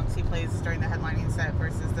many songs he plays during the headlining set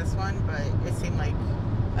versus this one, but it seemed like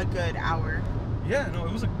a good hour. Yeah, no,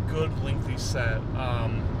 it was a good lengthy set.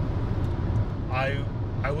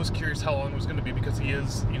 I was curious how long it was going to be, because he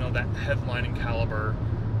is, you know, that headlining caliber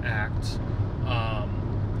act.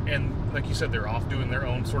 And like you said, they're off doing their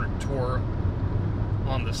own sort of tour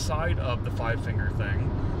on the side of the Five Finger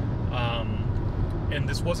thing. And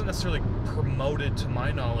this wasn't necessarily promoted, to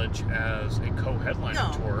my knowledge, as a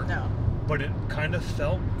co-headliner tour. No. But it kind of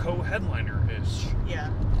felt co-headliner-ish.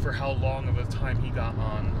 Yeah. For how long of a time he got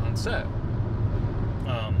on set.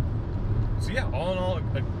 So yeah, all in all,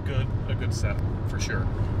 a good set for sure.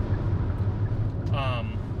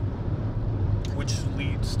 Which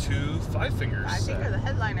leads to Five Finger's Five set. Finger, the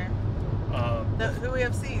headliner. Who we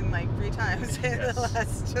have seen like 3 times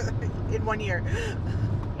in 1 year.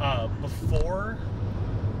 Before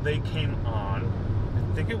they came on,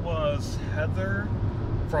 I think it was Heather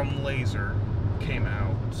from LAZER came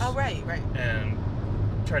out. Oh, right. And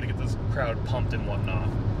tried to get this crowd pumped and whatnot.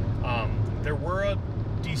 There were a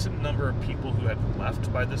decent number of people who had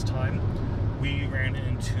left by this time. We ran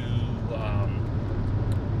into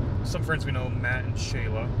some friends we know, Matt and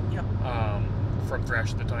Shayla, from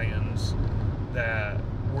Thrash the Titans, that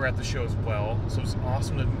were at the show as well. So it was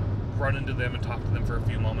awesome to run into them and talk to them for a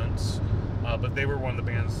few moments. But they were one of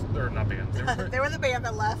the bands, or not bands. They were the band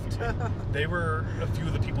that left. They were a few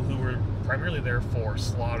of the people who were primarily there for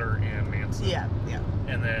Slaughter and Manson. Yeah.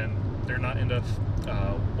 And then they're not into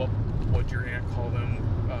what your aunt call them,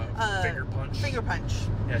 Finger Punch. Finger Punch.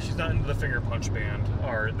 Yeah, she's not into the Finger Punch band,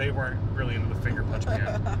 or they weren't really into the Finger Punch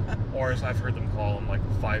band, or as I've heard them call them, like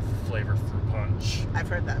 5 Flavor Fruit Punch. I've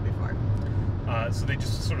heard that before. So they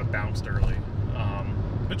just sort of bounced early.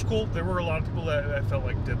 Which cool. There were a lot of people that I felt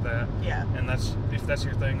like did that. Yeah. And if that's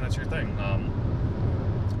your thing, that's your thing.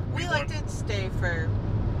 We like to stay for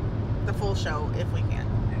the full show if we can.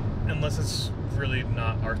 Unless it's really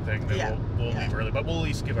not our thing, then we'll leave early. But we'll at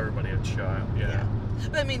least give everybody a shot. Yeah.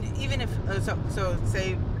 But I mean, even if so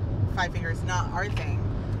say Five Finger is not our thing,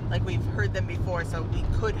 like we've heard them before, so we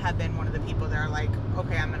could have been one of the people that are like,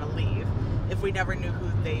 okay, I'm gonna leave. If we never knew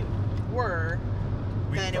who they were,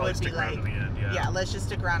 then it would be like, let's just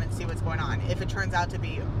stick around and see what's going on. If it turns out to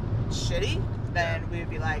be shitty, then we would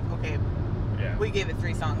be like, okay, we gave it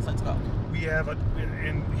 3 songs, let's go. We have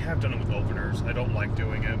done it with openers. I don't like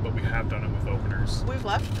doing it, but we have done it with openers. We've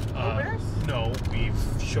left openers? No, we've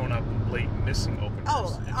shown up late missing openers.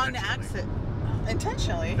 Oh, on accident.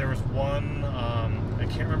 Intentionally? There was one, I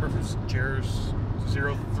can't remember if it was Jer's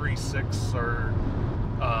 036 or...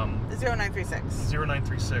 0936.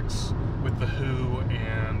 0936 with The Who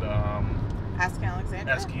and...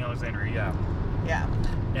 Asking Alexandria? Yeah.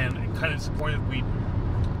 And kind of disappointed we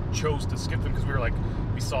chose to skip them, because we were like,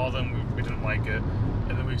 we saw them, we didn't like it,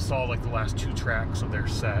 and then we saw like the last 2 tracks of their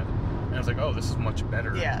set, and I was like, oh, this is much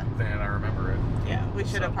better than I remember it. Yeah, we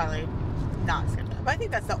should have probably not skipped it. But I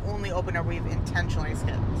think that's the only opener we've intentionally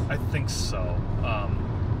skipped. I think so.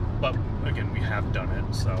 But again, we have done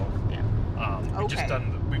it, so Yeah.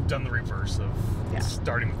 we've done the reverse of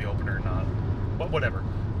starting with the opener, not. But whatever.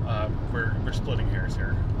 We're splitting hairs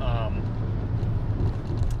here.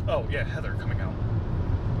 Oh yeah, Heather coming out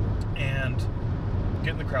and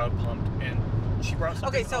getting the crowd pumped, and she brought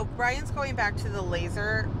something. Okay, so Brian's going back to the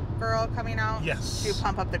Laser girl coming out. Yes. To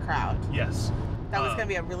pump up the crowd. Yes. That was going to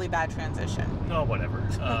be a really bad transition. No, whatever.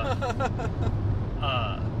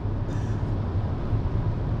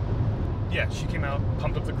 Yeah, she came out,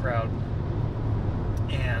 pumped up the crowd,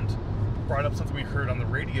 and brought up something we heard on the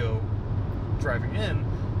radio driving in,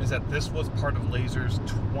 is that this was part of Lazer's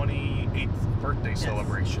 28th birthday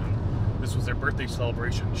celebration. This was their birthday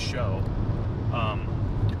celebration show,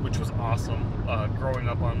 which was awesome. Growing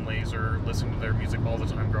up on Lazer, listening to their music all the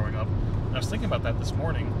time growing up. And I was thinking about that this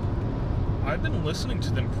morning. I've been listening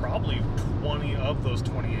to them probably 20 of those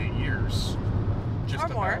 28 years. Just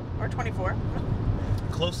or more, or 24.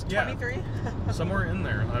 Close, yeah. 23? Somewhere in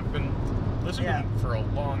there. I've been listening to them for a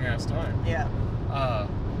long ass time. Yeah.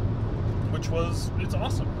 It's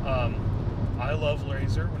awesome. I love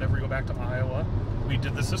Lazer. Whenever we go back to Iowa, we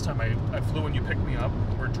did this time. I flew when you picked me up.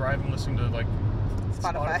 We're driving, listening to like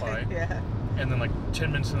Spotify. Yeah. And then like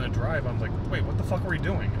 10 minutes in the drive, I'm like, wait, what the fuck are we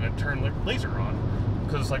doing? And I turned like Lazer on,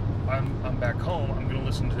 because it's like I'm back home. I'm gonna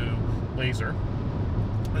listen to Lazer.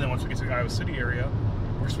 And then once we get to the Iowa City area,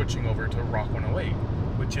 we're switching over to Rock 108,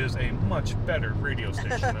 which is a much better radio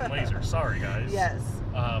station than Lazer. Sorry, guys. Yes.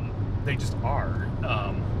 They just are.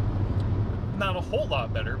 Not a whole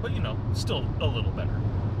lot better, but still a little better.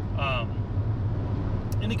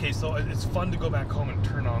 In any case, though, it's fun to go back home and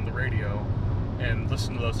turn on the radio and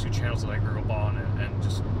listen to those two channels that I grew up on, and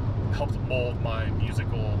just helped mold my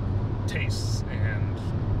musical tastes and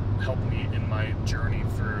help me in my journey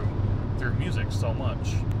through music so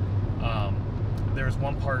much. There's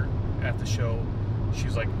one part at the show,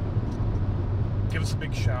 she's like, give us a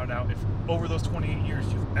big shout out if over those 28 years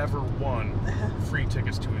you've ever won free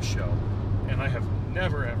tickets to a show. And I have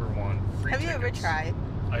never ever won free tickets. Have you ever tried?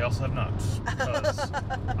 I also have not, because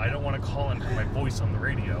I don't want to call and hear my voice on the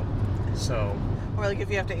radio. So. Or like if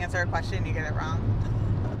you have to answer a question and you get it wrong.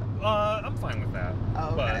 I'm fine with that.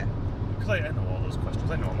 Oh, okay. Because I know all those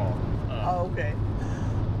questions. I know them all. Okay.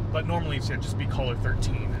 But normally it's just be caller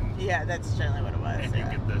 13. And, yeah, that's generally what it was. And you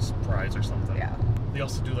get this prize or something. Yeah. They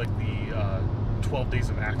also do like the 12 Days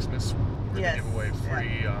of Axmas, where they give away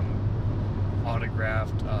free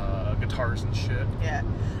autographed guitars and shit. Yeah.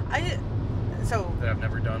 That I've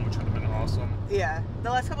never done, which would have been awesome. Yeah.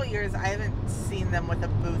 The last couple of years, I haven't seen them with a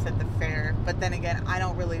booth at the fair. But then again, I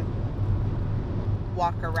don't really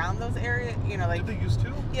walk around those areas. Like. Did they used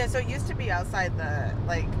to? Yeah. So it used to be outside the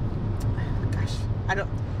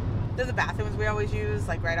There's the bathrooms we always use,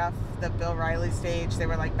 like right off the Bill Riley stage. They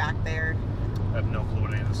were like back there. I have no clue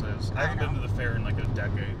what any of this is. I haven't been to the fair in like a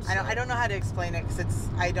decade. So. I don't know how to explain it, because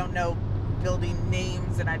I don't know building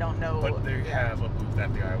names, and I don't know. But they have a booth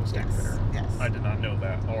at the Iowa State Fair. Yes. I did not know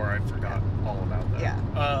that, or I forgot all about that.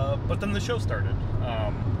 Yeah. But then the show started.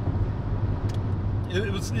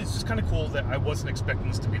 It's just kind of cool that I wasn't expecting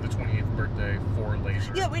this to be the 28th birthday for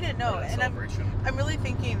Lazer. Yeah, we didn't know. And I'm really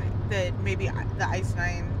thinking that maybe the Ice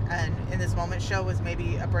Nine and In This Moment show was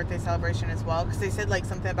maybe a birthday celebration as well, because they said like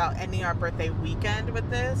something about ending our birthday weekend with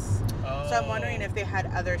this. Oh. So I'm wondering if they had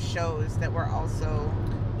other shows that were also.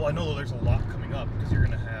 Well, I know there's a lot coming up, because you're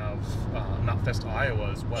going to have Knotfest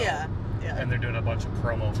Iowa as well. Yeah. And they're doing a bunch of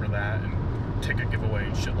promo for that and ticket giveaway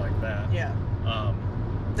and shit like that. Yeah.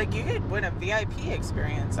 Like you could win a VIP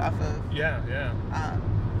experience off of. Yeah.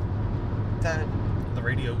 The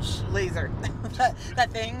radios. Lazer.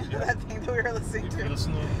 that thing that we were listening to. If you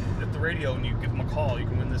listen at the radio and you give them a call, you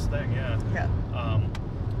can win this thing. Yeah.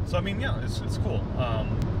 So I mean, yeah, it's cool.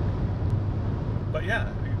 But yeah,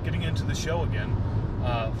 getting into the show again,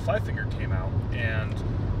 Five Finger came out, and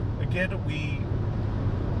again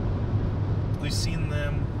we've seen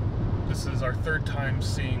them. This is our third time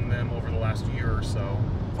seeing them over the last year or so.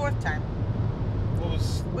 Fourth time.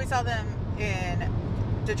 We saw them in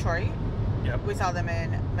Detroit. Yep. We saw them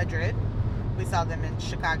in Madrid. We saw them in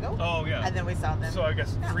Chicago. Oh, yeah. And then we saw them. So I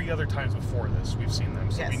guess 3 other times before this we've seen them.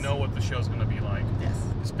 So we know what the show's going to be like. Yes.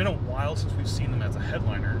 It's been a while since we've seen them as a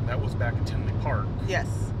headliner. That was back in Tinley Park. Yes.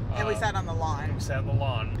 And we sat on the lawn.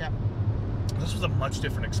 Yep. This was a much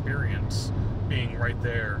different experience, being right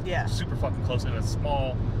there. Yeah. Super fucking close in a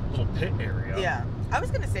small little pit area. Yeah. I was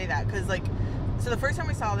going to say that, because so the first time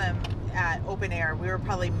we saw them at open air, we were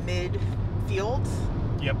probably mid-field.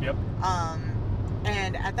 Yep.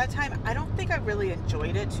 And at that time, I don't think I really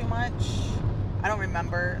enjoyed it too much. I don't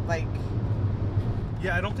remember,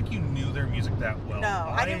 Yeah, I don't think you knew their music that well.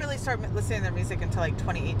 No, I didn't really start listening to their music until like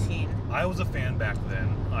 2018. I was a fan back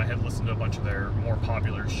then. I had listened to a bunch of their more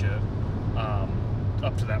popular shit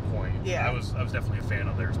up to that point. Yeah. I was definitely a fan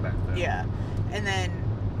of theirs back then. Yeah. And then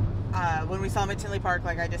when we saw them at Tinley Park,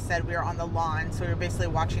 like I just said, we were on the lawn, so we were basically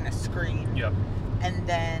watching a screen. Yep. And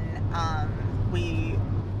then we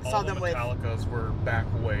saw them with... All the Metallicas were back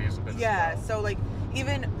ways a bit as well. So like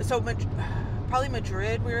probably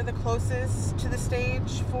Madrid we were the closest to the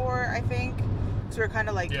stage for, I think. So we were kind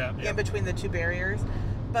of like in between the two barriers.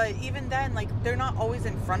 But even then, like, they're not always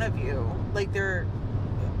in front of you. Like, they're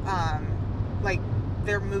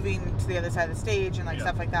moving to the other side of the stage and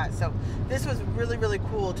stuff like that. So this was really, really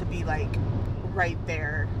cool to be like right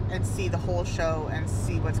there and see the whole show and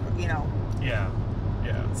see what's,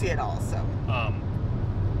 see it all. So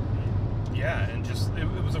and just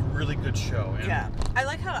it was a really good show. And I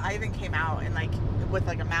like how Ivan came out and like with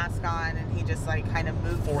like a mask on, and he just like kind of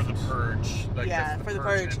moved for the Purge. For the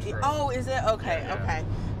Purge. Oh, is it? Okay, okay.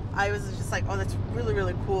 I was just like, oh, that's really,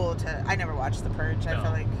 really cool to... I never watched The Purge. I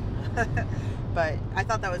feel like... But I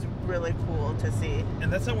thought that was really cool to see.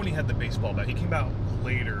 And that's not when he had the baseball bat. He came out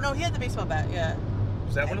later. No, he had the baseball bat, yeah.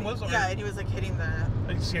 Was that when it was? Yeah, and he was like hitting the...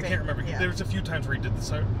 See, I can't remember. There was a few times where he did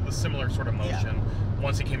the similar sort of motion. Yeah.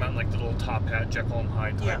 Once he came out in like the little top hat, Jekyll and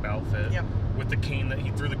Hyde type outfit. Yep. With the cane that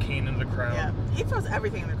he threw the cane into the crowd. Yeah, he throws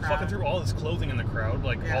everything in the crowd. Fucking threw all his clothing in the crowd,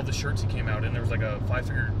 like all the shirts he came out in. There was like a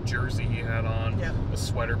 5-figure jersey he had on, a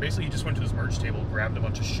sweater. Basically, he just went to his merch table, grabbed a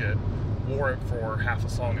bunch of shit, wore it for half a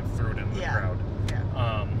song, and threw it into the crowd.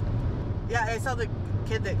 Yeah. I saw the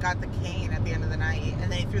kid that got the cane at the end of the night,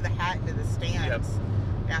 and then he threw the hat into the stands. Yep.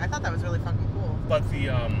 Yeah, I thought that was really fucking cool. But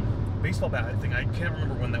the baseball bat thing, I can't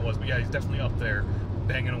remember when that was, but yeah, he's definitely up there.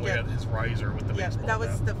 Banging away at his riser with the baseball that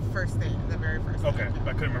was bat. the first thing, the very first thing. Okay,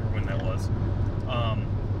 I couldn't remember when that was.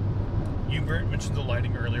 You mentioned the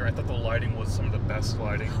lighting earlier. I thought the lighting was some of the best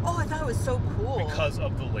lighting. Oh, I thought it was so cool. Because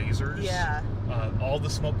of the lasers. Yeah. All the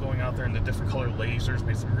smoke going out there and the different color lasers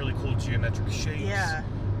made some really cool geometric shapes. Yeah.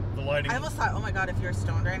 The lighting... I almost thought, oh my god, if you're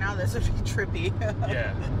stoned right now, this would be trippy.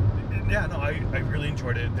 Yeah, no, I really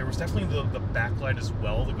enjoyed it. There was definitely the backlight as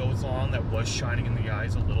well that goes on that was shining in the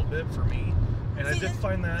eyes a little bit for me. And I did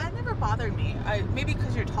find that... That never bothered me. Maybe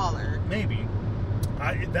because you're taller. Maybe.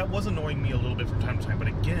 That was annoying me a little bit from time to time. But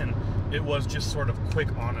again, it was just sort of quick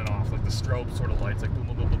on and off. Like the strobe sort of lights, like boom,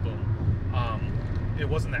 boom, boom, boom, boom. It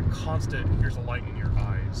wasn't that constant, here's a light in your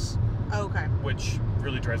eyes. Oh, okay. Which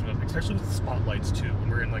really drives me nuts. Especially with the spotlights, too. When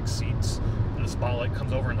we're in, like, seats, and the spotlight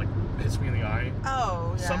comes over and, like, hits me in the eye.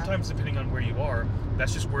 Oh, yeah. Sometimes, depending on where you are,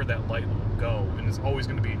 that's just where that light will go, and it's always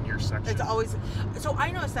going to be in your section. It's always... So I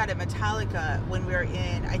noticed that at Metallica when we were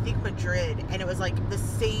in, I think, Madrid, and it was like the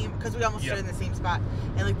same... Because we almost stood in the same spot,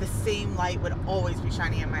 and like the same light would always be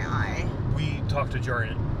shining in my eye. We talked to Jerry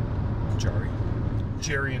and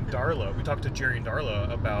Darla. We talked to Jerry and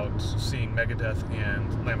Darla about seeing Megadeth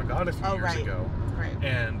and Lamb of God a few years ago. Right.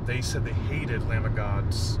 And they said they hated Lamb of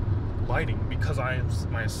God's lighting because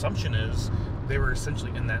my assumption is they were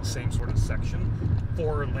essentially in that same sort of section.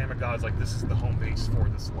 For Lamb of God's, like, this is the home base for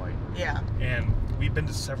this light. Yeah. And we've been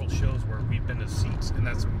to several shows where we've been to seats, and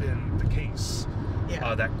that's been the case.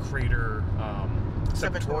 Yeah. That Crater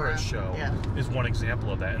Sepultura show is one example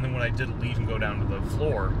of that. And then when I did leave and go down to the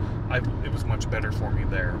floor, it was much better for me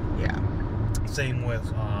there. Yeah. Same with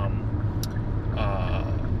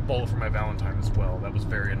Bullet for My Valentine as well. That was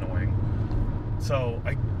very annoying. So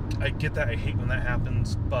I get that. I hate when that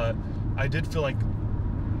happens, but I did feel like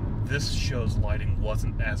this show's lighting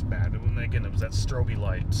wasn't as bad. And again, it was that strobe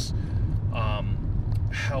lights.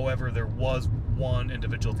 However, there was one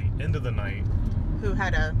individual at the end of the night who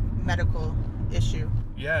had a medical issue.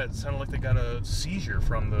 Yeah, it sounded like they got a seizure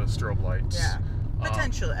from the strobe lights. Yeah,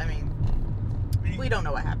 potentially. I mean, we don't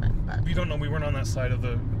know what happened, but we don't know. We weren't on that side of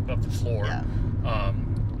the floor. Yeah.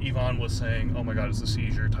 Yvonne was saying, "Oh my God, it's a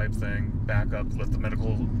seizure type thing. Back up, let the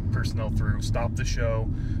medical personnel through. Stop the show.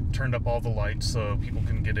 Turned up all the lights so people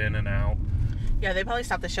can get in and out." Yeah, they probably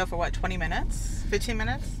stopped the show for what, 20 minutes, 15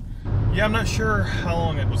 minutes? Yeah, I'm not sure how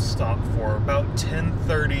long it was stopped for. About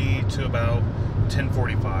 10:30 to about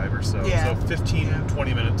 10:45 or so. Yeah. So 15,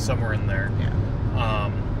 20 minutes, somewhere in there. Yeah.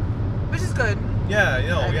 Which is good.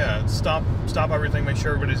 Yeah, Stop everything, make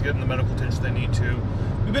sure everybody's getting the medical attention they need to.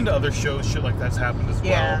 We've been to other shows, shit like that's happened as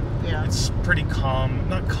well. Yeah. It's pretty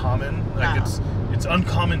not common. Like it's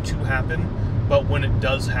uncommon to happen, but when it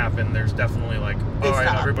does happen, there's definitely like, all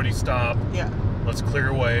right, everybody stop. Yeah. Let's clear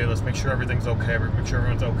away. Let's make sure everything's okay. Make sure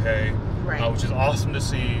everyone's okay. Right. Which is awesome to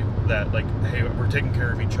see that, like, hey, we're taking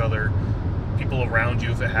care of each other. People around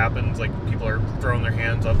you, if it happens, like, people are throwing their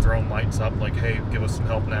hands up, throwing lights up, like, hey, give us some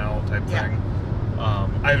help now, type thing.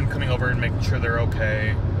 Ivan coming over and making sure they're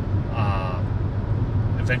okay.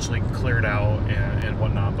 Eventually cleared out and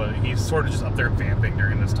whatnot, but he's sort of just up there vamping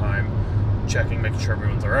during this time, checking, making sure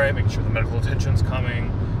everyone's alright, making sure the medical attention's coming,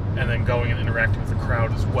 and then going and interacting with the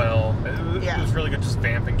crowd as well. It was really good, just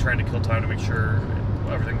vamping, trying to kill time to make sure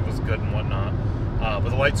everything was good and whatnot.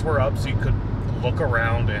 But the lights were up, so you could look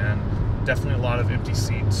around, and definitely a lot of empty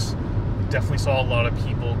seats. Definitely saw a lot of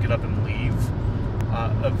people get up and leave.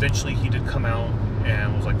 Eventually he did come out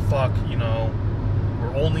and was like, fuck, you know,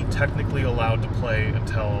 we're only technically allowed to play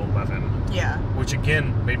until 11. Yeah. Which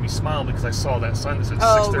again made me smile because I saw that sign that said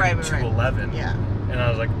 6:30 to 11. Yeah. And I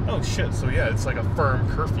was like, oh shit, so yeah, it's like a firm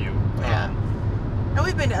curfew. Yeah. And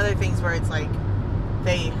we've been to other things where it's like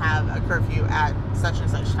they have a curfew at such and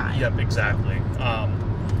such time. Yep, exactly.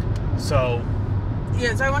 So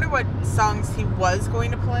yeah, so I wonder what songs he was going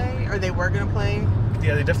to play, or they were going to play.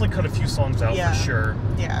 Yeah, they definitely cut a few songs out for sure.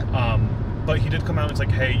 Yeah. But he did come out and it's like,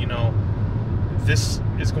 hey, you know, this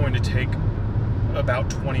is going to take about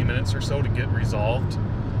 20 minutes or so to get resolved.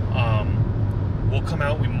 We'll come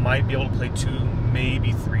out, we might be able to play 2,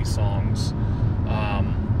 maybe 3 songs.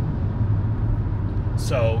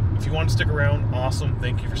 So if you want to stick around, awesome,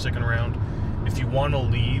 thank you for sticking around. If you want to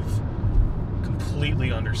leave,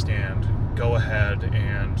 completely understand. Go ahead,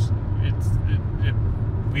 and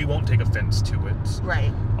we won't take offense to it.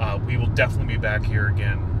 Right. We will definitely be back here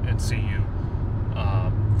again and see you.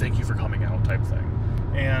 Thank you for coming out, type thing.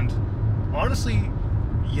 And honestly,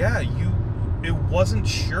 yeah, it wasn't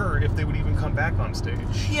sure if they would even come back on stage.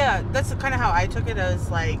 Yeah, that's kind of how I took it, as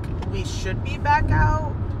like, we should be back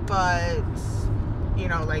out, but you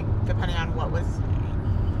know, like, depending on what was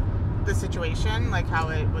the situation, like how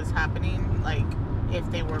it was happening, like if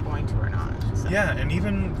they were going to or not. So. Yeah, and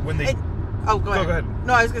even when they... Go ahead. Go ahead.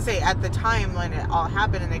 No, I was going to say, at the time when it all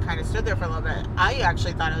happened and they kind of stood there for a little bit, I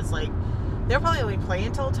actually thought it was like, they're probably only playing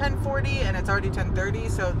until 10:40 and it's already 10:30,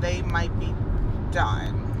 so they might be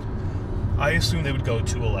done. I assumed they would go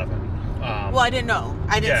to 11. Well, I didn't know.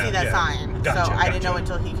 I didn't see that sign. Gotcha, so I didn't know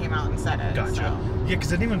until he came out and said it. Gotcha. So. Yeah,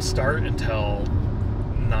 because it didn't even start until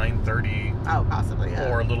 9:30. Oh, possibly, yeah.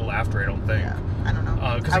 Or a little after, I don't think. Yeah, I don't know.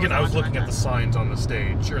 Because again, I was looking at the signs on the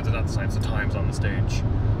stage, or not the signs, the times on the stage.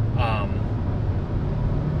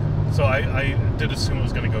 So I did assume it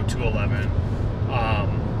was going to go to 11.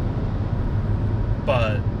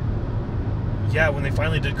 But yeah, when they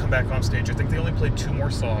finally did come back on stage, I think they only played 2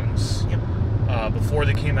 more songs. Yep. Before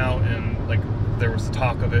they came out, and like there was the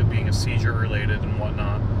talk of it being a seizure related and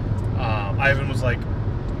whatnot. Ivan was like,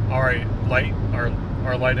 all right,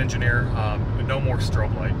 our light engineer, no more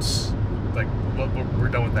strobe lights. Like, we're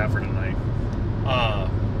done with that for tonight.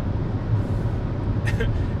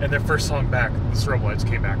 And their first song back, the strobe lights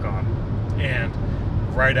came back on. And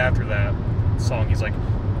right after that song, he's like,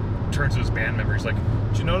 turns to his band member, he's like,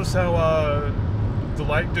 did you notice how the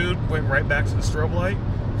light dude went right back to the strobe light?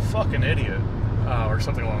 Fucking idiot. Or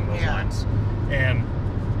something along those lines. And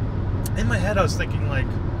in my head I was thinking like,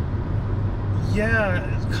 yeah,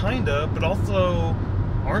 kinda, but also,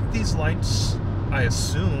 aren't these lights, I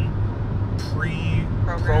assume,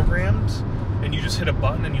 pre-programmed? And you just hit a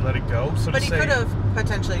button and you let it go? So but he could have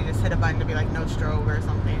potentially just hit a button to be like, no strobe or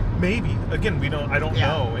something. Maybe. Again, I don't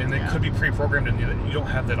know. And it could be pre-programmed, and you don't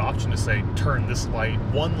have that option to say, turn this light,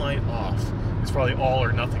 one light off. It's probably all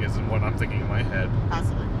or nothing is what I'm thinking in my head.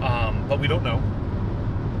 Possibly. But we don't know.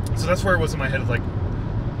 So that's where it was in my head, like,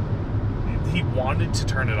 he wanted to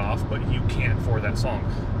turn it off, but you can't for that song.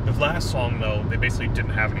 The last song, though, they basically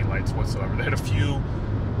didn't have any lights whatsoever. They had a few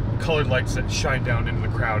colored lights that shined down into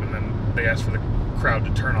the crowd, and then they asked for the crowd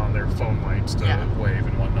to turn on their phone lights to wave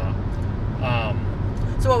and whatnot.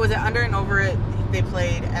 So what was it? Under and Over It, they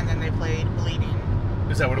played, and then they played Bleeding.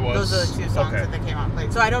 Is that what it was? Those are the 2 songs that they came out and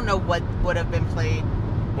played. So I don't know what would have been played.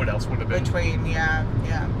 What else would have been? Between, yeah.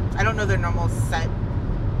 I don't know their normal set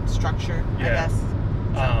structure, I guess.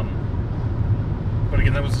 So. But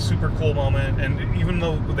again, that was a super cool moment, and even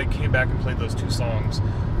though they came back and played those 2 songs,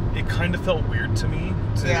 it kind of felt weird to me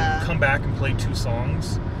to come back and play 2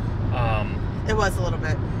 songs. It was a little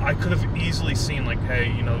bit. I could have easily seen, like,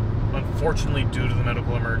 hey, you know, unfortunately, due to the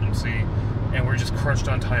medical emergency, and we're just crunched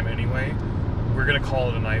on time anyway, we're going to call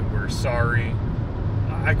it a night. We're sorry.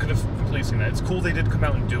 I could have completely seen that. It's cool they did come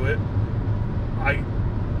out and do it. I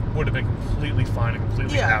would have been completely fine and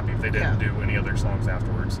completely happy if they didn't do any other songs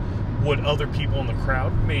afterwards. Would other people in the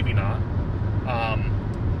crowd? Maybe not.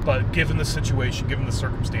 But given the situation, given the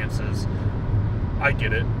circumstances, I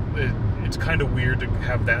get it. It's kind of weird to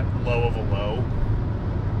have that low of a low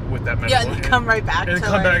with that medical. Yeah, and come right back. And then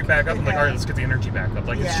come back up and like, all right, let's get the energy back up.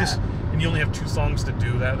 Like, it's just, and you only have 2 songs to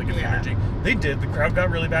do that, like, get the energy. They did. The crowd got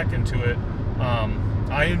really back into it.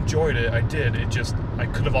 I enjoyed it. I did. I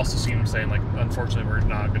could have also seen him saying, like, unfortunately, we're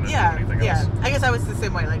not going to do anything else. I guess I was the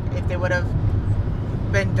same way. Like, if they would have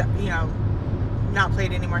been, not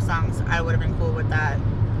played any more songs, I would have been cool with that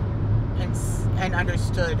and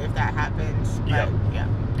understood if that happened. But,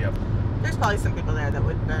 Yep. There's probably some people there that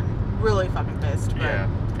would have been really fucking pissed. But,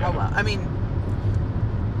 oh well. I mean,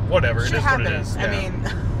 whatever. It is happens. What it is.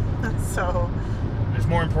 I mean, so. There's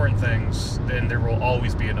more important things, and there will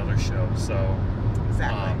always be another show. So.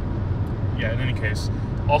 Exactly. In any case,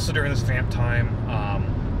 also during this vamp time,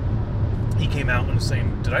 he came out and was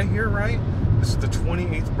saying, did I hear right? This is the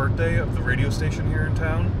 28th birthday of the radio station here in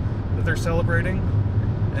town that they're celebrating.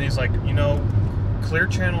 And he's like, Clear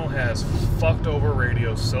Channel has fucked over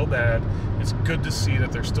radio so bad. It's good to see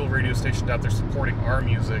that there's still radio stations out there supporting our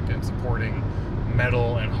music and supporting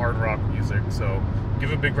metal and hard rock music. So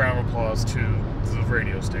give a big round of applause to the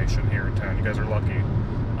radio station here in town. You guys are lucky.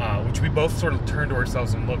 Which we both sort of turned to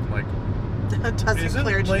ourselves and looked like,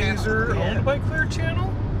 isn't LAZER owned by Clear Channel?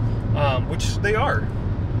 Which they are.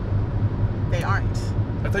 They aren't.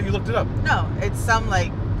 I thought you looked it up. No, it's some,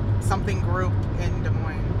 something group in Des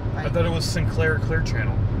Moines. I thought it was Sinclair Clear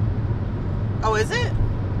Channel. Oh, is it?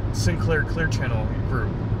 Sinclair Clear Channel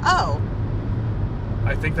group. Oh.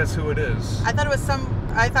 I think that's who it is. I thought it was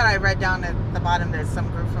I thought I read down at the bottom that it's some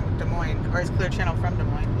group from Des Moines, or is Clear Channel from Des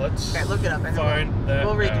Moines? Let's look it up and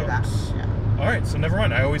we'll redo that. Yeah. All right, so never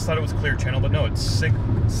mind. I always thought it was Clear Channel, but no, it's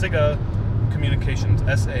SIGA Communications,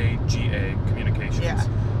 SAGA Communications,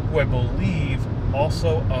 who I believe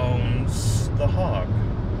also owns The Hog.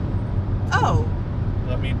 Oh.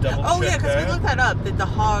 Let me double check. Oh yeah, because we looked that up. That The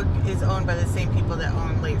Hog is owned by the same people that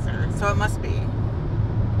own LAZER, so it must be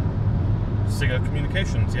SIGA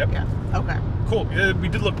Communications. Yep. Yeah. Okay. Cool. Yeah, we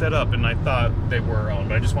did look that up, and I thought they were owned,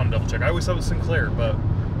 but I just wanted to double check. I always thought it was Sinclair, but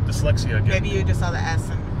dyslexia again. Maybe you just saw the S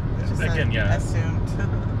and just assumed.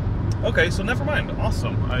 Okay, so never mind.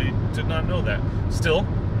 Awesome. I did not know that. Still,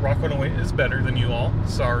 Rock 108 is better than you all.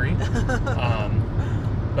 Sorry.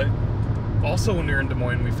 But also when we were in Des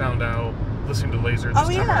Moines, we found out, listening to LAZER this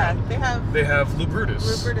time around, they have Lou Brutus.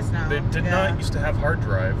 Lou Brutus now. They did not used to have Hard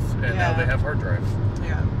Drive, and now they have Hard Drive.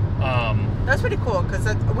 Yeah. That's pretty cool,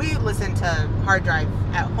 because we listen to Hard Drive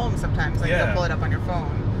at home sometimes. You'll pull it up on your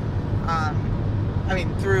phone. I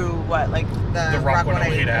mean, through what, the Rock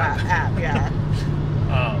 108 app. Yeah.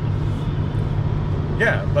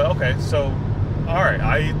 Yeah, but okay, so, alright,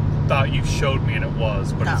 I thought you showed me and it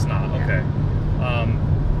was, but it's not. Okay.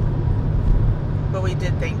 But we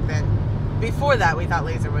did think that, before that, we thought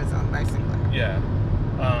LAZER was owned by Sinclair. Yeah.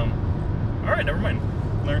 Alright, never mind.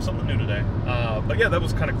 Learned something new today. But yeah, that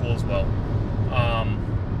was kind of cool as well.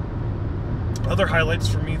 Other highlights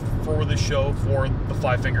for me for the show, for the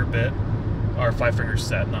Five-Finger bit, or Five-Finger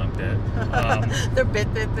set, not bit. Their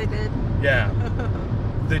bit that they did? Yeah.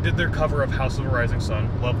 They did their cover of House of a Rising Sun.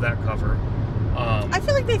 Love that cover. I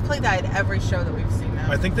feel like they've played that at every show that we've seen them.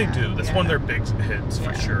 I think they do. That's one of their big hits,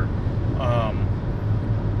 for sure.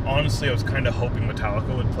 Honestly, I was kind of hoping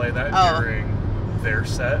Metallica would play that during their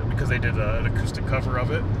set, because they did an acoustic cover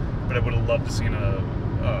of it, but I would have loved to see an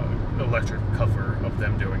electric cover of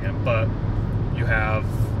them doing it. But you have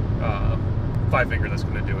Five-Finger that's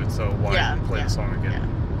going to do it, so why play the song again? Yeah.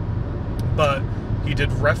 But he did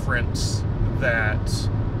reference that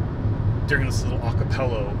during this little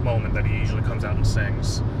acapella moment that he usually comes out and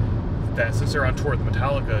sings, that since they're on tour with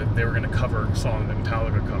Metallica, they were going to cover a song that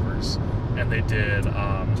Metallica covers, and they did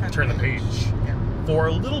Turn the Page for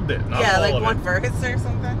a little bit, not all of it. One verse or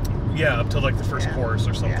something? Yeah, up to the first chorus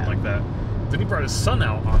or something like that. Then he brought his son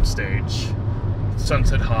out on stage. Son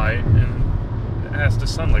said hi and asked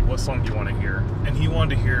his son, what song do you want to hear? And he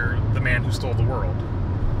wanted to hear The Man Who Stole the World,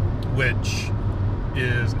 which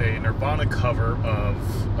is a Nirvana cover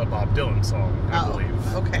of a Bob Dylan song, I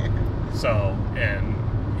believe. Okay. So, and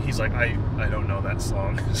he's like, I don't know that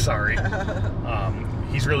song. Sorry.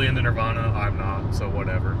 He's really into Nirvana. I'm not, so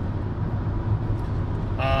whatever.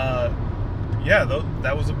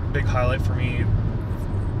 That was a big highlight for me.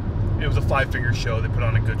 It was a Five-Finger show. They put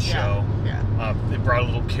on a good show. Yeah. They brought a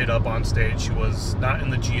little kid up on stage. She was not in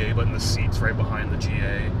the GA, but in the seats right behind the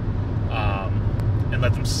GA. And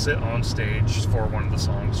let them sit on stage for one of the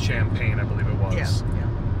songs, Champagne, I believe it was.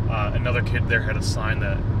 Yeah. Another kid there had a sign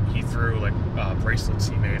that he threw bracelets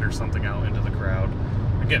he made or something out into the crowd.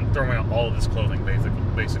 Again, throwing out all of his clothing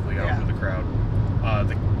basically out into the crowd.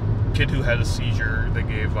 The kid who had a seizure, they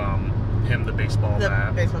gave him the baseball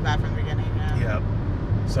bat. The baseball bat from the beginning, Yeah.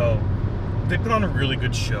 So they put on a really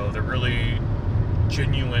good show. They're really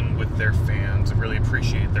genuine with their fans. They really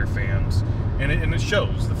appreciate their fans. And it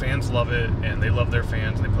shows. The fans love it, and they love their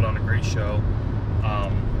fans, and they put on a great show.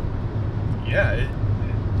 yeah,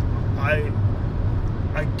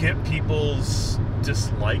 I get people's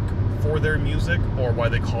dislike for their music, or why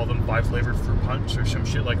they call them 5-flavored fruit punch or some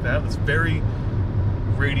shit like that. It's very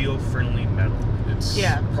radio-friendly metal. It's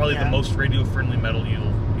probably the most radio-friendly metal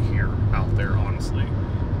you'll hear out there, honestly.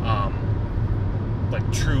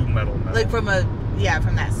 Like true metal. Like from that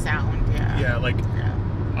sound, Yeah, like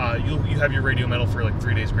you have your radio metal for like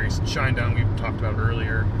 3 Days Grace and Shinedown, we talked about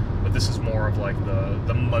earlier, but this is more of like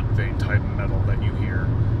the Mudvayne type metal that you hear.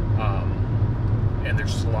 And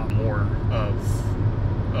there's just a lot more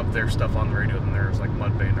of their stuff on the radio than there's like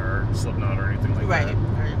Mudvayne or Slipknot or anything like that.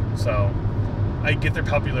 Right. So I get their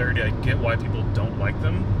popularity. I get why people don't like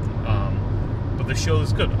them. But the show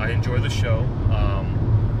is good. I enjoy the show.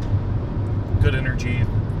 Good energy.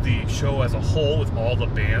 The show as a whole with all the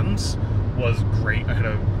bands was great. I had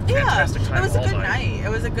a fantastic time all night. It was a good night. It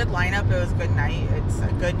was a good lineup. It was a good night. It's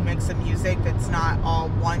a good mix of music that's not all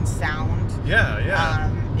one sound.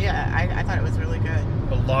 I thought it was really good.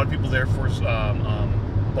 A lot of people there for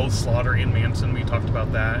both Slaughter and Manson. We talked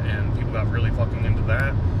about that, and people got really fucking into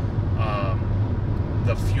that.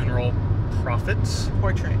 The Funeral Prophets.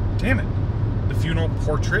 Portrait. Damn it. The Funeral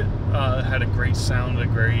Portrait had a great sound, a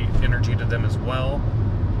great energy to them as well.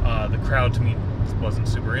 The crowd, to me, wasn't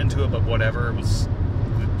super into it, but whatever. It was,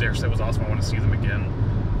 their set was awesome. I want to see them again.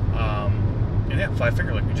 And yeah, Five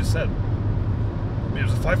Finger, like we just said. It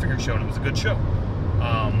was a Five Finger show, and it was a good show.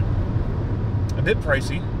 A bit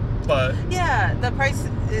pricey, but... Yeah, the price,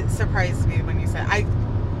 it surprised me when you said... I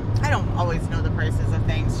don't always know the prices of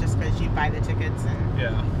things just because you buy the tickets and...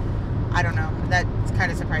 Yeah. I don't know. That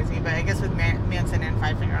kind of surprised me, but I guess with Manson and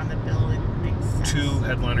Five Finger on the bill, it makes sense. 2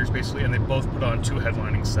 headliners, basically, and they both put on 2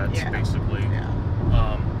 headlining sets, basically. Yeah.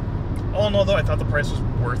 All in all, though, I thought the price was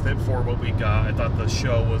worth it for what we got. I thought the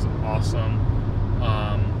show was awesome.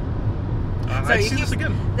 I'd see this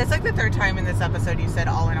again. That's like the 3rd time in this episode you said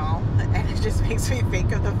all in all, and it just makes me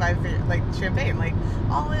think of the like Champagne, like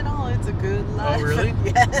all in all, it's a good life. Oh, really?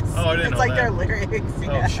 Yes. Oh, I didn't know It's like that. their lyrics.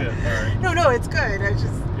 Oh, shit. All right. No, it's good. I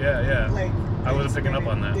just... Yeah. Like, I wasn't picking up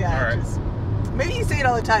on that. Yeah, all right. Maybe you say it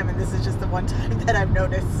all the time, and this is just the one time that I've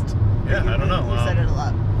noticed. Yeah, I don't know. You said it a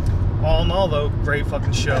lot. All in all, though, great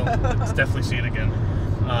fucking show. Let's definitely see it again.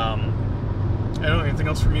 I don't know, anything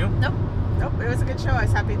else from you? Nope. It was a good show. I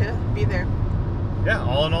was happy to be there. Yeah,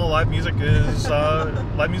 all in all, live music's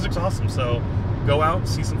awesome. So go out,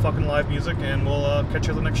 see some fucking live music, and we'll catch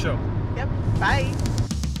you at the next show. Yep. Bye.